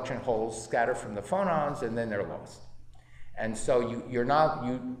 and the electron holes scatter from the phonons, and then they're lost. And so you're not,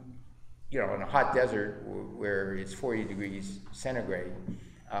 you know, in a hot desert where it's 40 degrees centigrade,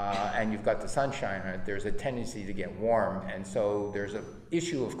 and you've got the sunshine on it, there's a tendency to get warm, and so there's an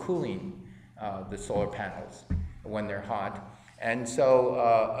issue of cooling the solar panels when they're hot. And so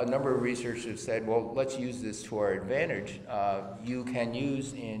a number of researchers said, well, let's use this to our advantage. You can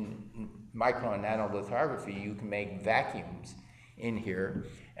use in micro and nanolithography, you can make vacuums in here.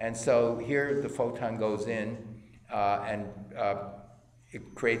 And so here the photon goes in and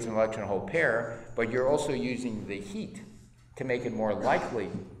it creates an electron hole pair, but you're also using the heat to make it more likely.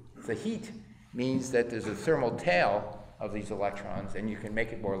 The heat means that there's a thermal tail of these electrons, and you can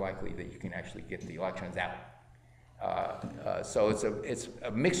make it more likely that you can actually get the electrons out. So it's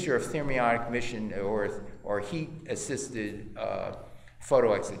a mixture of thermionic emission or heat-assisted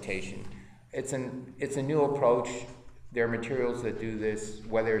photoexcitation. It's a new approach. There are materials that do this.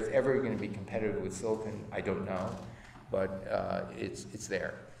 Whether it's ever going to be competitive with silicon, I don't know, but it's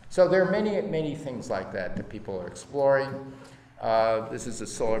there. So there are many things like that that people are exploring. This is a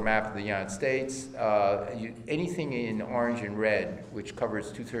solar map of the United States. Anything in orange and red, which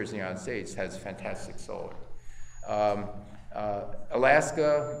covers 2/3 of the United States, has fantastic solar.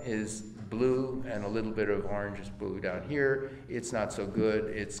 Alaska is blue, and a little bit of orange is blue down here. It's not so good.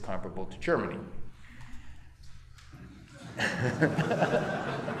 It's comparable to Germany.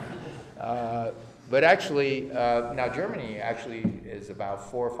 But actually, now Germany actually is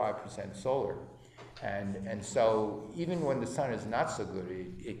about 4 or 5% solar. And so even when the sun is not so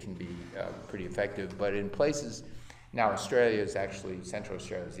good, it can be pretty effective. But in places, now Australia is actually, Central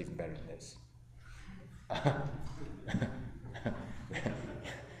Australia is even better than this.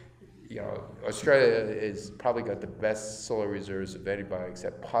 You know, Australia is probably got the best solar reserves of anybody,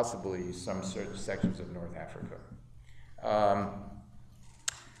 except possibly some certain sections of North Africa.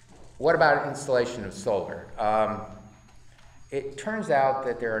 What about installation of solar? It turns out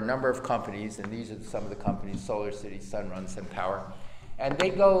that there are a number of companies, and these are some of the companies: Solar City, Sunrun, SunPower, and they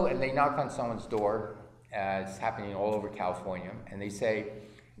go and they knock on someone's door. It's happening all over California, and they say,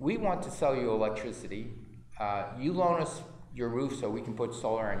 "We want to sell you electricity. You loan us your roof so we can put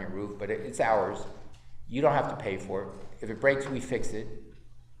solar on your roof, but it's ours. You don't have to pay for it. If it breaks, we fix it,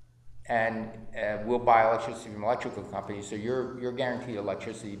 and we'll buy electricity from electrical companies. So you're guaranteed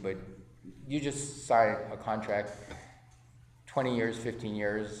electricity, but you just sign a contract, 20 years, 15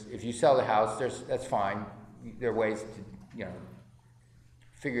 years. If you sell the house, that's fine. There are ways to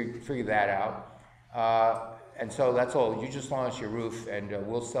figure that out. And so that's all. You just loan us your roof, and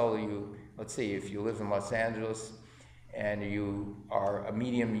we'll sell you. Let's see, if you live in Los Angeles and you are a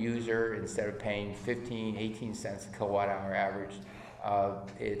medium user, instead of paying 15, 18 cents a kilowatt hour average,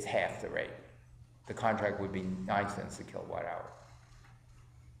 it's half the rate. The contract would be 9 cents a kilowatt hour.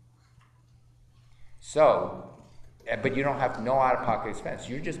 So, but you don't have no out-of-pocket expense.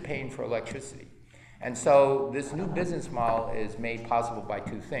 You're just paying for electricity. And so this new business model is made possible by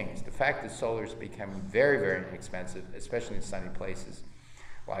two things. The fact that solar is becoming very, very inexpensive, especially in sunny places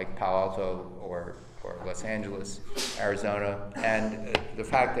like Palo Alto or Los Angeles, Arizona, and the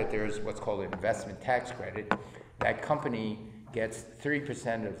fact that there's what's called an investment tax credit. That company gets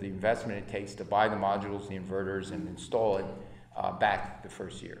 30% of the investment it takes to buy the modules, the inverters, and install it back the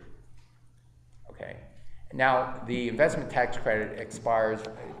first year. Okay. Now, the investment tax credit expires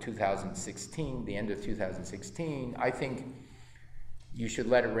in 2016, the end of 2016. I think you should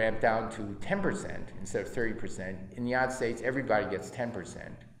let it ramp down to 10% instead of 30%. In the United States, everybody gets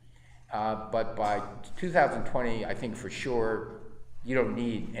 10%. But by 2020, I think for sure, you don't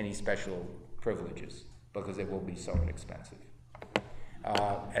need any special privileges because it will be so inexpensive.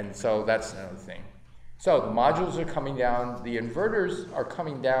 And so that's another thing. So the modules are coming down. The inverters are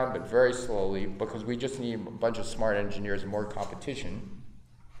coming down, but very slowly, because we just need a bunch of smart engineers and more competition.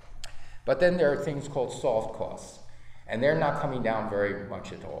 But then there are things called soft costs, and they're not coming down very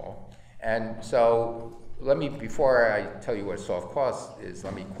much at all. And so before I tell you what soft cost is,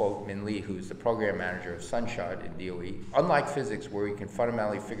 let me quote Min Lee, who's the program manager of Sunshot in DOE. Unlike physics, where we can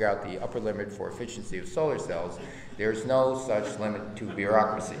fundamentally figure out the upper limit for efficiency of solar cells, there's no such limit to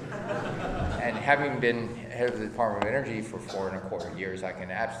bureaucracy. And having been head of the Department of Energy for 4.25 years, I can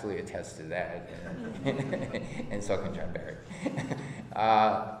absolutely attest to that, and so can John Barry.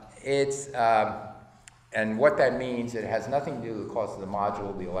 And what that means, it has nothing to do with the cost of the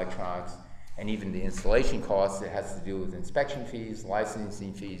module, the electronics, and even the installation costs. It has to do with inspection fees,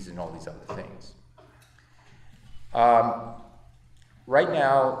 licensing fees, and all these other things. Right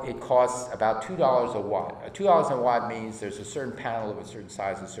now, it costs about $2 a watt. $2 a watt means there's a certain panel of a certain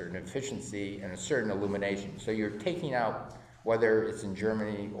size, a certain efficiency, and a certain illumination. So you're taking out whether it's in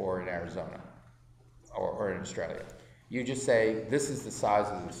Germany or in Arizona or in Australia. You just say, this is the size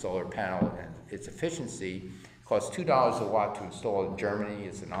of the solar panel and its efficiency. Costs $2 a watt to install in Germany.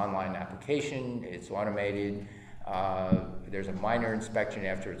 It's an online application. It's automated. There's a minor inspection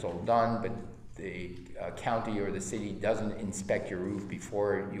after it's all done, but the county or the city doesn't inspect your roof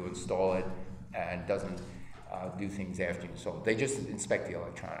before you install it and doesn't do things after you install it. They just inspect the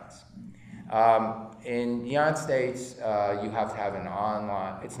electronics. In the United States, you have to have an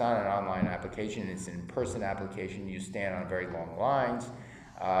online, it's not an online application, it's an in-person application. You stand on very long lines.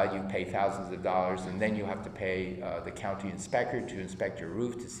 You pay thousands of dollars, and then you have to pay the county inspector to inspect your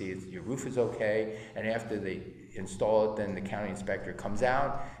roof to see if your roof is okay. And after they install it, then the county inspector comes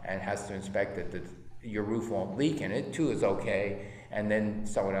out and has to inspect that your roof won't leak, and it too is okay. And then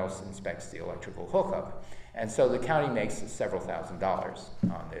someone else inspects the electrical hookup. And so the county makes several $1,000s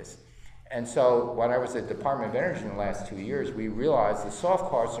on this. And so when I was at the Department of Energy in the last 2 years, we realized the soft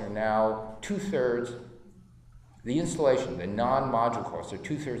costs are now 2/3. The installation, the non-module costs, are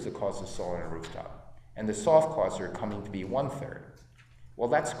 2/3 the cost of solar on a rooftop. And the soft costs are coming to be 1/3. Well,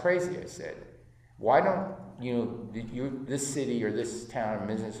 that's crazy, I said. Why don't this city or this town or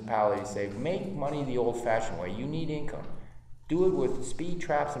municipality say, make money the old-fashioned way? You need income. Do it with speed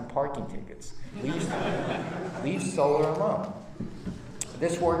traps and parking tickets. Leave solar alone.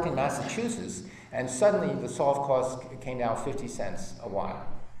 This worked in Massachusetts, and suddenly the soft costs came down 50 cents a watt.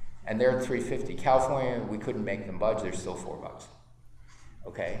 And they're at $3.50. California, we couldn't make them budge, they're still $4.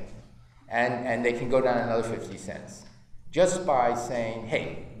 Okay? And they can go down another 50 cents. Just by saying,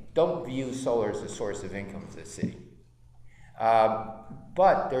 hey, don't view solar as a source of income for the city.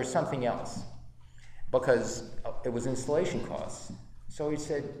 But there's something else. because it was installation costs. So he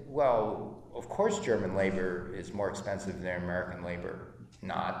said, well, of course German labor is more expensive than American labor.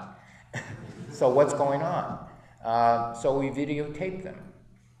 Not. So what's going on? So we videotaped them.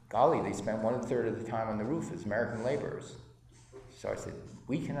 Golly, they spent 1/3 of the time on the roof as American laborers. So I said,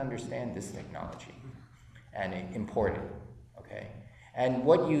 we can understand this technology and import it, okay? And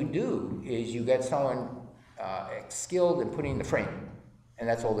what you do is you get someone skilled in putting the frame, and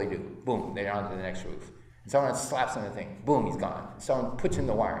that's all they do. Boom, they're on to the next roof. And someone slaps on the thing, boom, he's gone. Someone puts in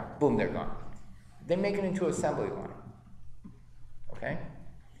the wiring, boom, they're gone. They make it into assembly line, okay?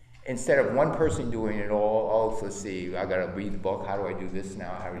 Instead of one person doing it all, oh, let's see, I gotta read the book, how do I do this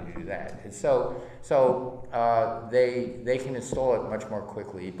now, how do you do that? And so they can install it much more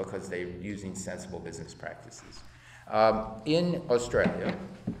quickly because they're using sensible business practices. In Australia,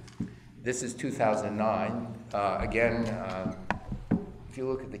 this is 2009, again, if you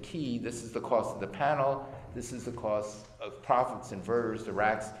look at the key, this is the cost of the panel, this is the cost of profits, inverters, the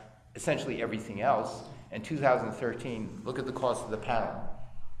racks, essentially everything else. In 2013, look at the cost of the panel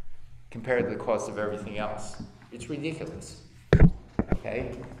compared to the cost of everything else. It's ridiculous,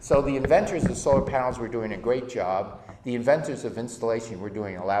 okay? So the inventors of solar panels were doing a great job. The inventors of installation were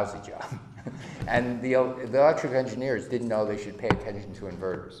doing a lousy job. And the electrical engineers didn't know they should pay attention to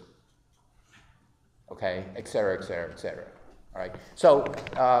inverters, okay, et cetera, et cetera, et cetera. All right, so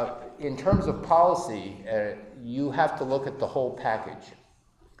in terms of policy, you have to look at the whole package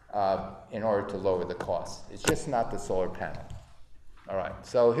in order to lower the cost. It's just not the solar panel. All right,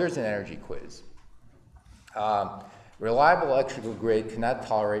 so here's an energy quiz. Reliable electrical grid cannot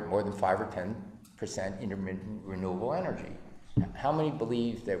tolerate more than 5 or 10% intermittent renewable energy. How many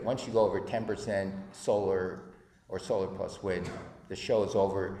believe that once you go over 10% solar or solar plus wind, the show is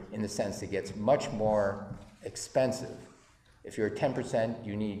over, in the sense it gets much more expensive? If you're at 10%,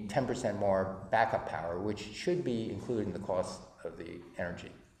 you need 10% more backup power, which should be included in the cost of the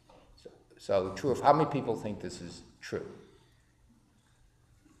energy. So true. How many people think this is true?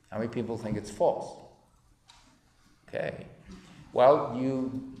 How many people think it's false? Okay. Well,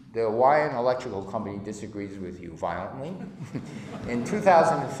 the Hawaiian Electrical Company disagrees with you violently. In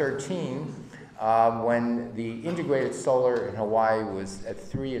 2013, when the integrated solar in Hawaii was at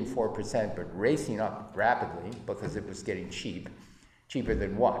 3 and 4%, but racing up rapidly because it was getting cheap. Cheaper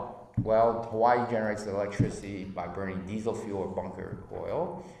than what? Well, Hawaii generates electricity by burning diesel fuel or bunker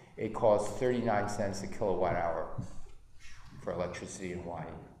oil. It costs 39 cents a kilowatt hour for electricity in Hawaii.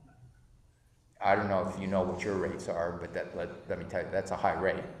 I don't know if you know what your rates are, but let me tell you, that's a high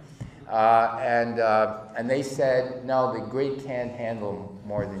rate. And they said, no, the grid can't handle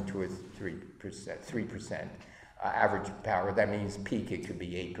more than 2 or 3% average power. That means peak, it could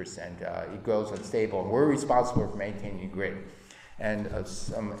be 8%. It goes unstable, and we're responsible for maintaining the grid. And a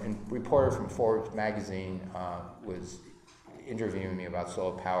reporter from Forbes magazine was interviewing me about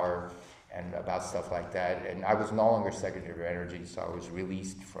solar power and about stuff like that. And I was no longer Secretary of Energy, so I was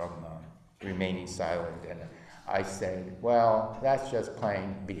released from remaining silent. And I said, well, that's just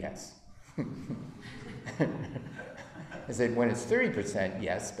plain BS. I said, when it's 30%,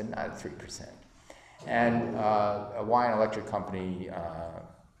 yes, but not 3%. And a Hawaiian Electric Company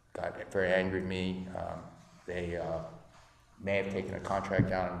got very angry at me. They may have taken a contract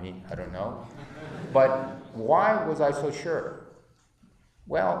down on me, I don't know. But why was I so sure?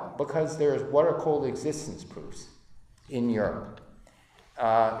 Well, because there's what are called existence proofs in Europe.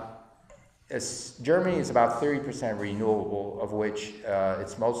 Germany is about 30% renewable, of which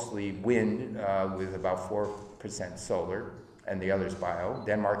it's mostly wind with about 4% solar, and the other's bio.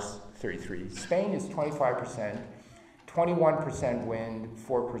 Denmark's 33%. Spain is 25%, 21% wind,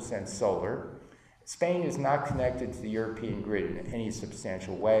 4% solar. Spain is not connected to the European grid in any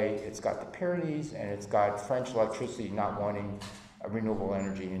substantial way. It's got the Pyrenees, and it's got French electricity not wanting renewable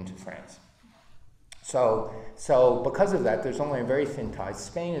energy into France. So because of that, there's only a very thin tie.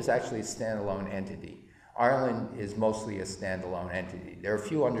 Spain is actually a standalone entity. Ireland is mostly a standalone entity. There are a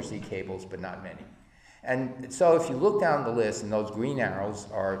few undersea cables, but not many. And so if you look down the list, and those green arrows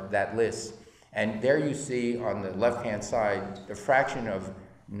are that list, and there you see on the left-hand side the fraction of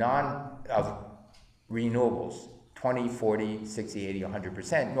renewables, 20, 40, 60, 80,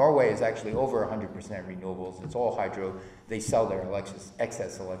 100%. Norway is actually over 100% renewables. It's all hydro. They sell their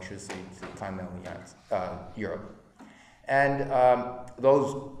excess electricity to continental Europe. And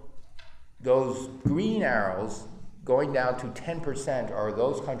those green arrows going down to 10% are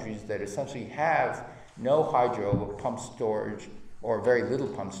those countries that essentially have no hydro pump storage or very little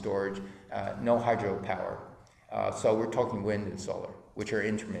pump storage, no hydropower. So we're talking wind and solar, which are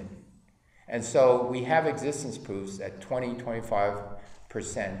intermittent. And so we have existence proofs at 20,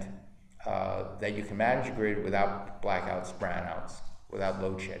 25% that you can manage a grid without blackouts, brownouts, without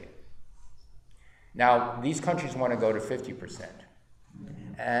load shedding. Now, these countries want to go to 50%.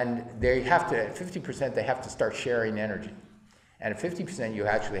 And they have to, at 50%, they have to start sharing energy. And at 50%, you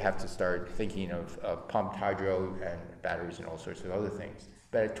actually have to start thinking of pumped hydro and batteries and all sorts of other things.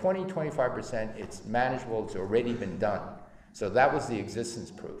 But at 20, 25%, it's manageable, it's already been done. So that was the existence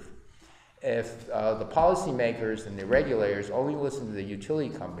proof. If the policymakers and the regulators only listen to the utility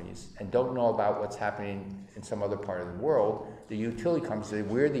companies and don't know about what's happening in some other part of the world, the utility companies say,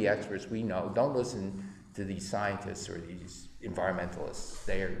 we're the experts, we know, don't listen to these scientists or these environmentalists,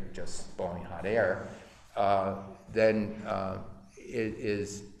 they are just blowing hot air, then it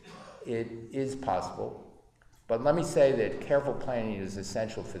is possible. But let me say that careful planning is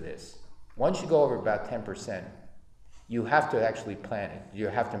essential for this. Once you go over about 10%, you have to actually plan it. You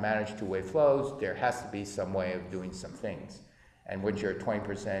have to manage two-way flows. There has to be some way of doing some things. And once you're at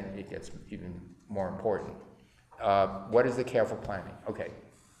 20%, it gets even more important. What is the careful planning? Okay.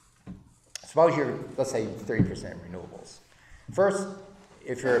 Suppose you're, let's say, 30% renewables. First,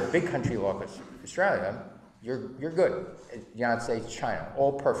 if you're a big country like Australia, you're good. United States, China,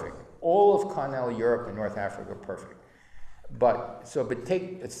 all perfect. All of continental Europe and North Africa are perfect. But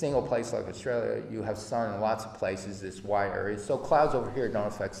take a single place like Australia, you have sun in lots of places, this wide area, so clouds over here don't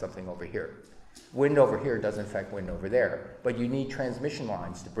affect something over here. Wind over here doesn't affect wind over there. But you need transmission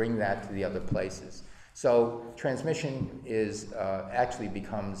lines to bring that to the other places. So transmission is actually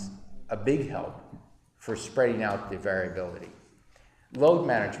becomes a big help for spreading out the variability. Load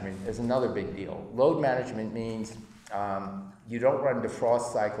management is another big deal. Load management means you don't run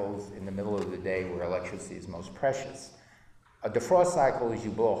defrost cycles in the middle of the day where electricity is most precious. A defrost cycle is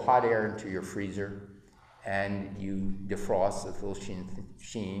you blow hot air into your freezer and you defrost the little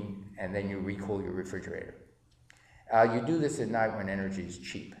sheen and then you recool your refrigerator. You do this at night when energy is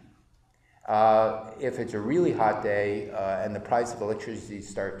cheap. If it's a really hot day and the price of electricity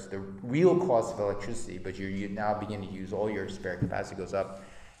starts, the real cost of electricity, but you now begin to use all your spare capacity goes up,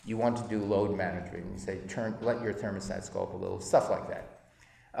 you want to do load management. You say, let your thermostats go up a little, stuff like that.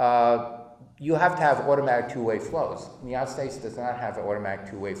 You have to have automatic two-way flows. The United States does not have automatic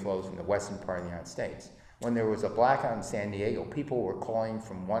two-way flows in the western part of the United States. When there was a blackout in San Diego, people were calling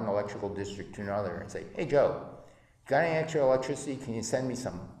from one electrical district to another and say, hey, Joe, got any extra electricity? Can you send me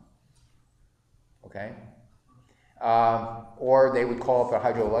some? Okay? Or they would call up a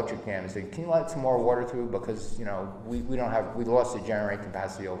hydroelectric dam and say, can you let some more water through because, you know, we lost the generating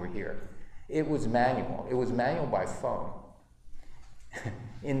capacity over here. It was manual. It was manual by phone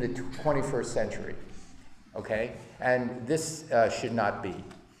in the 21st century, okay? And this should not be.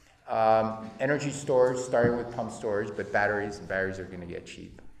 Energy storage, starting with pump storage, but batteries are gonna get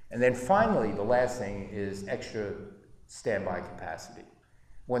cheap. And then finally, the last thing is extra standby capacity.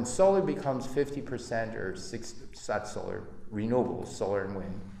 When solar becomes 50% or not solar, renewables, solar and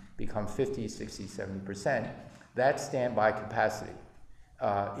wind, become 50, 60, 70%, that standby capacity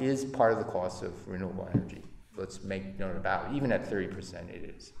is part of the cost of renewable energy. Let's make note about it. Even at 30%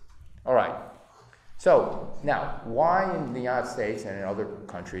 it is. All right. So now, why in the United States and in other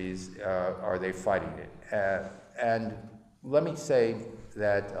countries are they fighting it? And let me say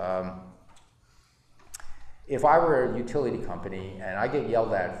that if I were a utility company and I get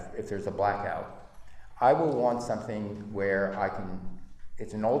yelled at if there's a blackout, I will want something where I can,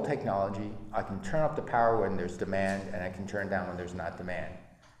 it's an old technology, I can turn up the power when there's demand and I can turn down when there's not demand.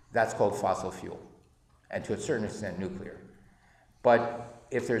 That's called fossil fuel, and to a certain extent nuclear. But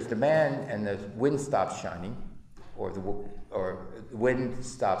if there's demand and the wind stops shining, or the wind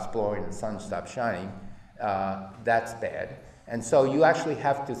stops blowing and the sun stops shining, that's bad. And so you actually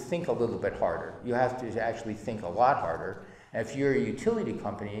have to think a little bit harder. You have to actually think a lot harder. And if you're a utility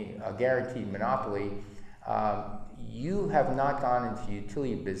company, a guaranteed monopoly, you have not gone into the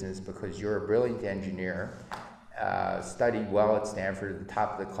utility business because you're a brilliant engineer, studied well at Stanford at the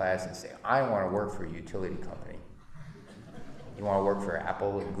top of the class, and say, I want to work for a utility company. You want to work for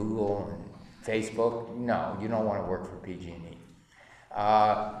Apple and Google and Facebook? No, you don't want to work for PG&E.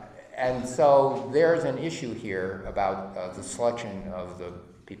 And so there's an issue here about the selection of the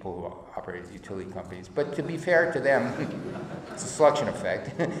people who operate utility companies. But to be fair to them, it's a selection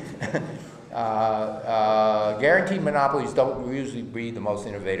effect. Guaranteed monopolies don't usually breed the most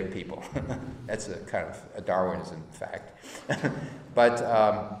innovative people. That's a kind of a Darwinism fact.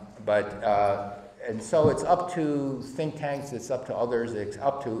 And so it's up to think tanks, it's up to others, it's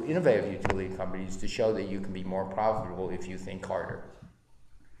up to innovative utility companies to show that you can be more profitable if you think harder.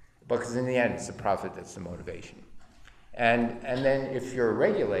 Because in the end, it's the profit that's the motivation. And then if you're a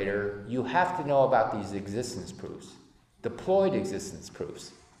regulator, you have to know about these existence proofs, deployed existence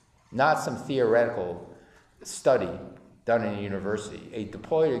proofs. not some theoretical study done in a university. A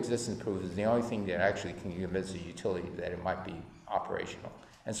deployed existence proof is the only thing that actually can convince a utility that it might be operational.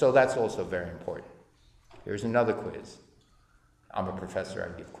 And so that's also very important. Here's another quiz. I'm a professor, I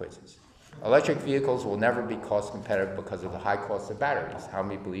give quizzes. Electric vehicles will never be cost competitive because of the high cost of batteries. How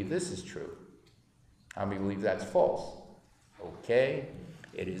many believe this is true? How many believe that's false? Okay,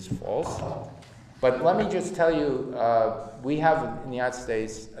 it is false. But let me just tell you, we have in the United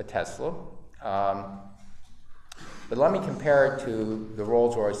States a Tesla. But let me compare it to the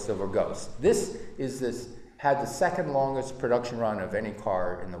Rolls-Royce Silver Ghost. This had the second longest production run of any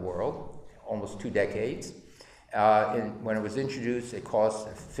car in the world, almost 2 decades. When it was introduced, it cost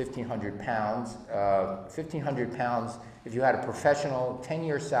 1,500 pounds. 1,500 pounds, if you had a professional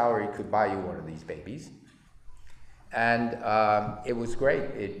 10-year salary, could buy you one of these babies. And it was great.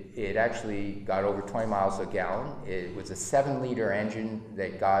 It actually got over 20 miles a gallon. It was a 7-liter engine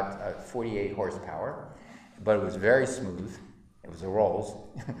that got 48 horsepower, but it was very smooth. It was a Rolls.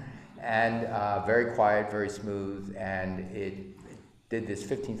 And very quiet, very smooth, and it did this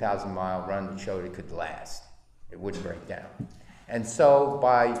 15,000-mile run that showed it could last. It wouldn't break down. And so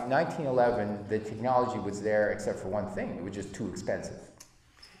by 1911, the technology was there except for one thing. It was just too expensive.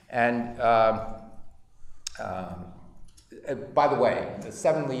 And by the way, the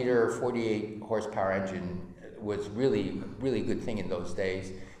 7-liter, 48 horsepower engine was really a good thing in those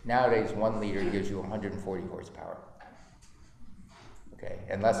days. Nowadays, 1 liter gives you 140 horsepower. Okay,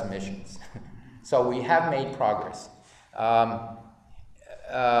 and less emissions. So we have made progress.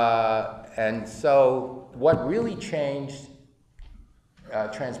 And so what really changed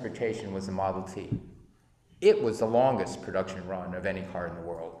transportation was the Model T. It was the longest production run of any car in the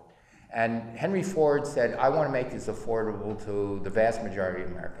world. And Henry Ford said, I want to make this affordable to the vast majority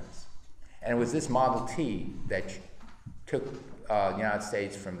of Americans. And it was this Model T that took the United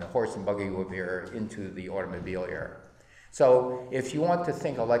States from the horse and buggy whip era into the automobile era. So if you want to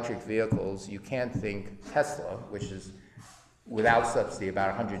think electric vehicles, you can't think Tesla, which is without subsidy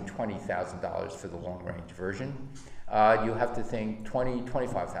about $120,000 for the long-range version. You have to think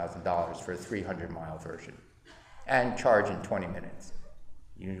 $25,000 for a 300-mile version and charge in 20 minutes.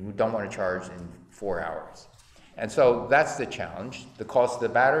 You don't want to charge in 4 hours. And so that's the challenge. The cost of the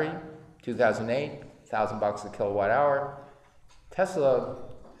battery, 2008, $1,000 a kilowatt hour. Tesla,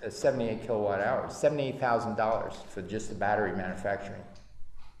 78 kilowatt hours, $78,000 for just the battery manufacturing.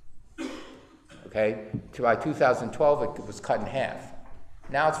 Okay, by 2012 it was cut in half.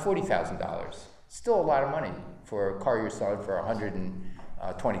 Now it's $40,000. Still a lot of money for a car you're selling for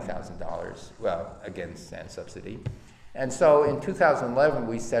 $120,000. Well, again, and subsidy. And so in 2011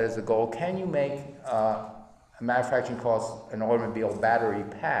 we set as a goal: can you make a manufacturing cost an automobile battery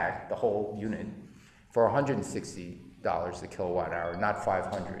pack, the whole unit, for $160 a kilowatt hour, not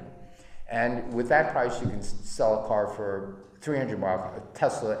 $500. And with that price, you can sell a car for 300 miles, a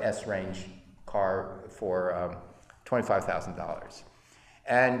Tesla S-Range car for $25,000.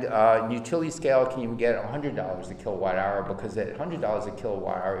 And utility scale can even get $100 a kilowatt hour, because at $100 a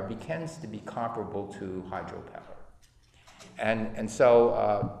kilowatt hour, it begins to be comparable to hydropower. And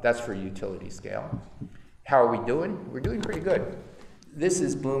so that's for utility scale. How are we doing? We're doing pretty good. This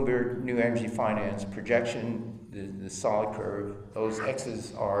is Bloomberg New Energy Finance projection, the solid curve. Those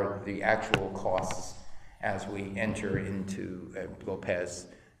X's are the actual costs as we enter into, go past,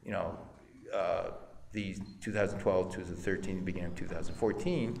 the 2012, 2013, beginning of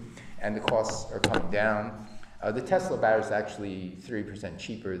 2014, and the costs are coming down. The Tesla battery is actually 3%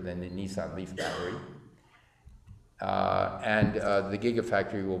 cheaper than the Nissan Leaf battery. And the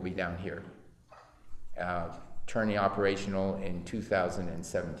Gigafactory will be down here, turning operational in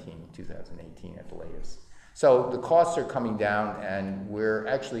 2017, 2018 at the latest. So the costs are coming down, and we're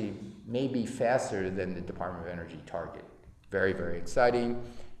actually maybe faster than the Department of Energy target. Very, very exciting.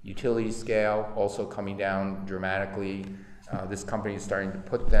 Utility scale also coming down dramatically. This company is starting to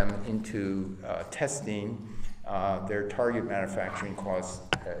put them into testing. Their target manufacturing cost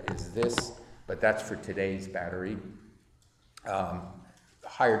is this, but that's for today's battery.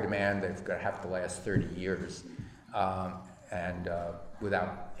 Higher demand, they've got to have to last 30 years and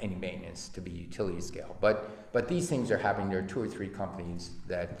without any maintenance to be utility scale. But these things are happening. There are 2 or 3 companies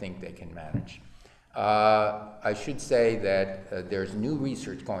that think they can manage. I should say that there's new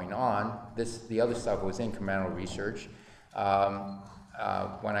research going on. The other stuff was incremental research.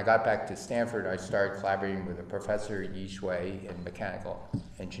 When I got back to Stanford, I started collaborating with a professor, Yi Shui, in mechanical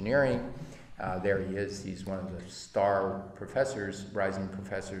engineering. There he is. He's one of the star professors, rising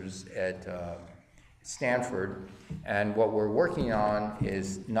professors at Stanford. And what we're working on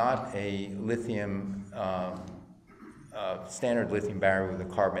is not a lithium standard lithium battery with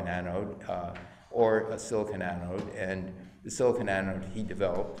a carbon anode or a silicon anode, and the silicon anode he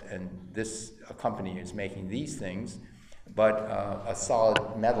developed, and this company is making these things, but a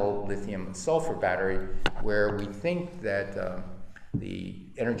solid metal lithium sulfur battery where we think that the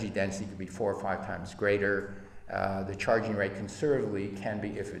energy density could be 4 or 5 times greater. The charging rate conservatively can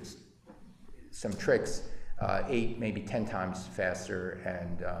be, if it's some tricks, 8, maybe 10 times faster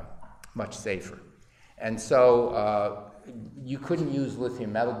and much safer. And so you couldn't use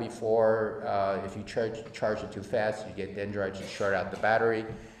lithium metal before. If you charge it too fast, you get dendrites, you short out the battery.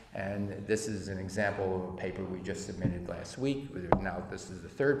 And this is an example of a paper we just submitted last week. Now this is the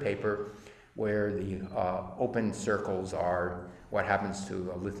third paper where the open circles are what happens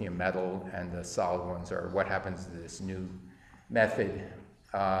to a lithium metal, and the solid ones are what happens to this new method.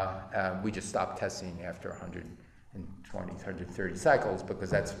 We just stopped testing after 120, 130 cycles because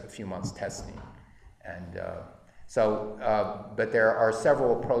that's a few months testing. And but there are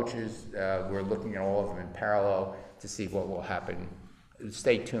several approaches. We're looking at all of them in parallel to see what will happen.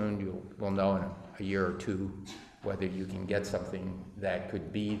 Stay tuned. We'll know in a year or two whether you can get something that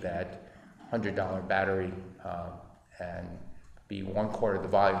could be that $100 battery and be 1/4 the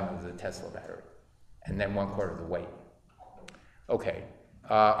volume of the Tesla battery, and then 1/4 the weight. Okay,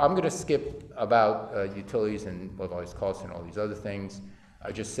 I'm going to skip about utilities and what all these costs and all these other things.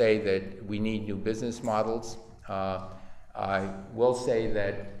 I just say that we need new business models. I will say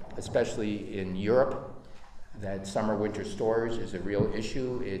that, especially in Europe, that summer-winter storage is a real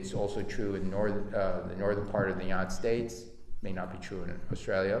issue. It's also true in the northern part of the United States. May not be true in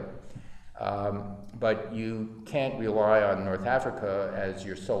Australia. But you can't rely on North Africa as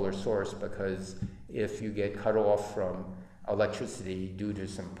your solar source, because if you get cut off from electricity due to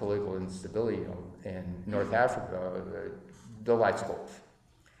some political instability in North Africa, the lights go off.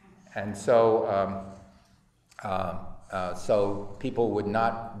 And so, so people would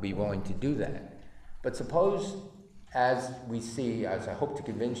not be willing to do that. But suppose, as we see, as I hope to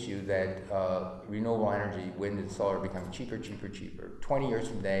convince you, that renewable energy, wind and solar, become cheaper, cheaper, cheaper. 20 years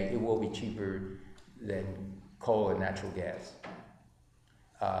from today, it will be cheaper than coal and natural gas.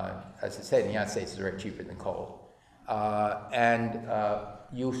 As I said, in the United States, it's already cheaper than coal.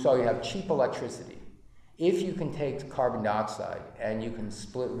 So you have cheap electricity. If you can take carbon dioxide and you can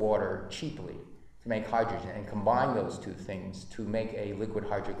split water cheaply to make hydrogen and combine those two things to make a liquid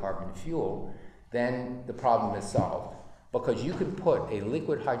hydrocarbon fuel, then the problem is solved. Because you could put a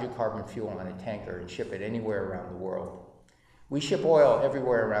liquid hydrocarbon fuel on a tanker and ship it anywhere around the world. We ship oil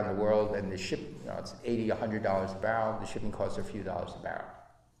everywhere around the world, and the ship, it's $80, $100 a barrel. The shipping costs are a few dollars a barrel.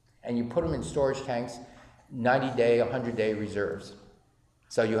 And you put them in storage tanks, 90-day, 100-day reserves.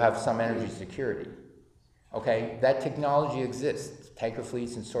 So you have some energy security. Okay, that technology exists. Tanker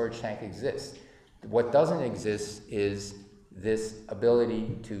fleets and storage tank exists. What doesn't exist is this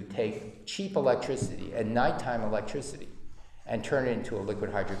ability to take cheap electricity and nighttime electricity and turn it into a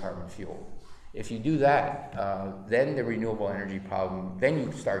liquid hydrocarbon fuel. If you do that, then the renewable energy problem,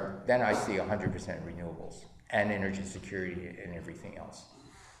 then I see 100% renewables and energy security and everything else.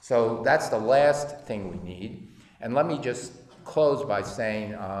 So that's the last thing we need. And let me just close by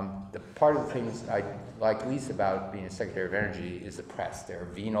saying the part of the things I like least about being a Secretary of Energy is the press. They're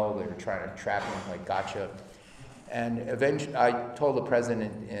venal, they're trying to trap me like gotcha. And eventually, I told the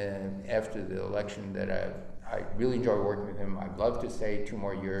president after the election that I really enjoy working with him. I'd love to stay 2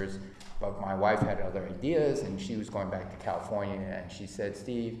 more years, but my wife had other ideas, and she was going back to California, and she said,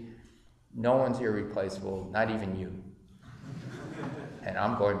 Steve, no one's irreplaceable, not even you. And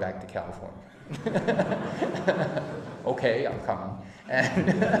I'm going back to California. Okay, I'm coming.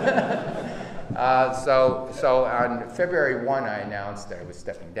 And so on February 1, I announced that I was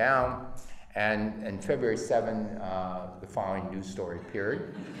stepping down. And on February 7, the following news story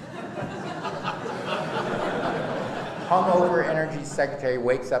appeared. Hungover Energy Secretary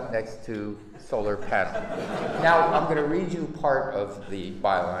wakes up next to solar panel. Now, I'm going to read you part of the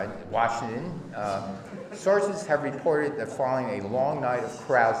byline. Washington. Sources have reported that following a long night of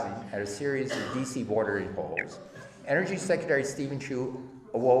carousing at a series of DC watering holes, Energy Secretary Stephen Chu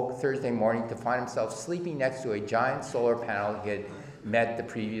awoke Thursday morning to find himself sleeping next to a giant solar panel he had met the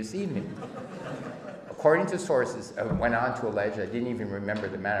previous evening. According to sources, I went on to allege I didn't even remember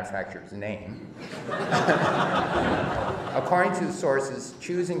the manufacturer's name. According to the sources,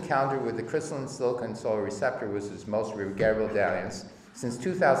 Chu's encounter with the crystalline silicon solar receptor was his most regrettable dalliance since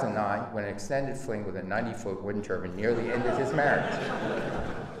 2009, when an extended fling with a 90-foot wind turbine nearly ended his marriage.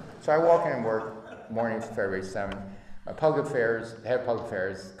 So I walk in and work, morning of February 7th. My public affairs, the head of public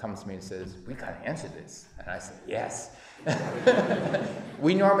affairs comes to me and says, "We got to answer this." And I said, "Yes."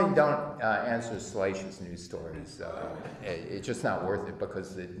 We normally don't answer salacious news stories. It's just not worth it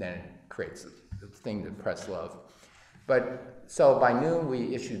because then it creates a thing that press love. But so by noon,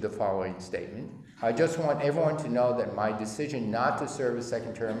 we issued the following statement. I just want everyone to know that my decision not to serve a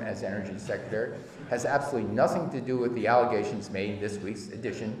second term as Energy Secretary has absolutely nothing to do with the allegations made in this week's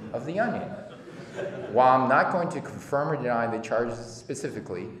edition of The Onion. While I'm not going to confirm or deny the charges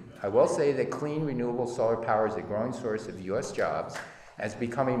specifically, I will say that clean, renewable solar power is a growing source of U.S. jobs and is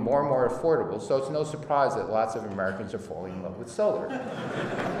becoming more and more affordable, so it's no surprise that lots of Americans are falling in love with solar.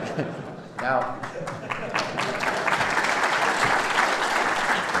 Now,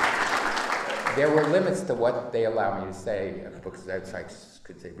 there were limits to what they allow me to say, because I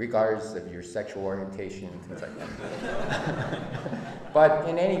could say, regardless of your sexual orientation and things like that. But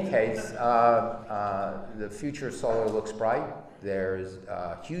in any case, the future of solar looks bright. There's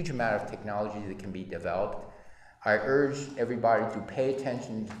a huge amount of technology that can be developed. I urge everybody to pay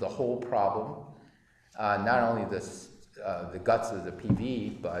attention to the whole problem, not only the guts of the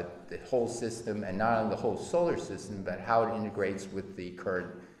PV, but the whole system, and not only the whole solar system, but how it integrates with the current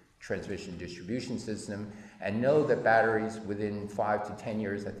transmission distribution system, and know that batteries within 5 to 10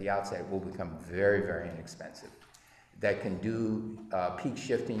 years at the outset will become very, very inexpensive. That can do peak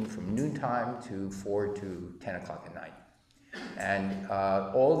shifting from noontime to 4 to 10 o'clock at night. And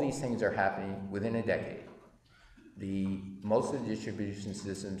all these things are happening within a decade. Most of the distribution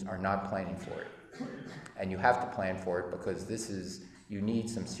systems are not planning for it. And you have to plan for it because you need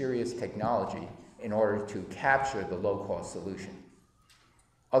some serious technology in order to capture the low-cost solution.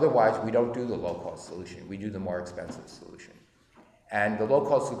 Otherwise, we don't do the low-cost solution. We do the more expensive solution. And the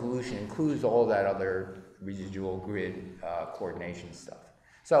low-cost solution includes all that other residual grid coordination stuff.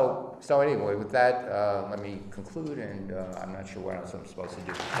 So anyway, with that, let me conclude, and I'm not sure what else I'm supposed to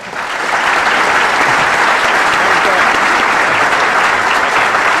do.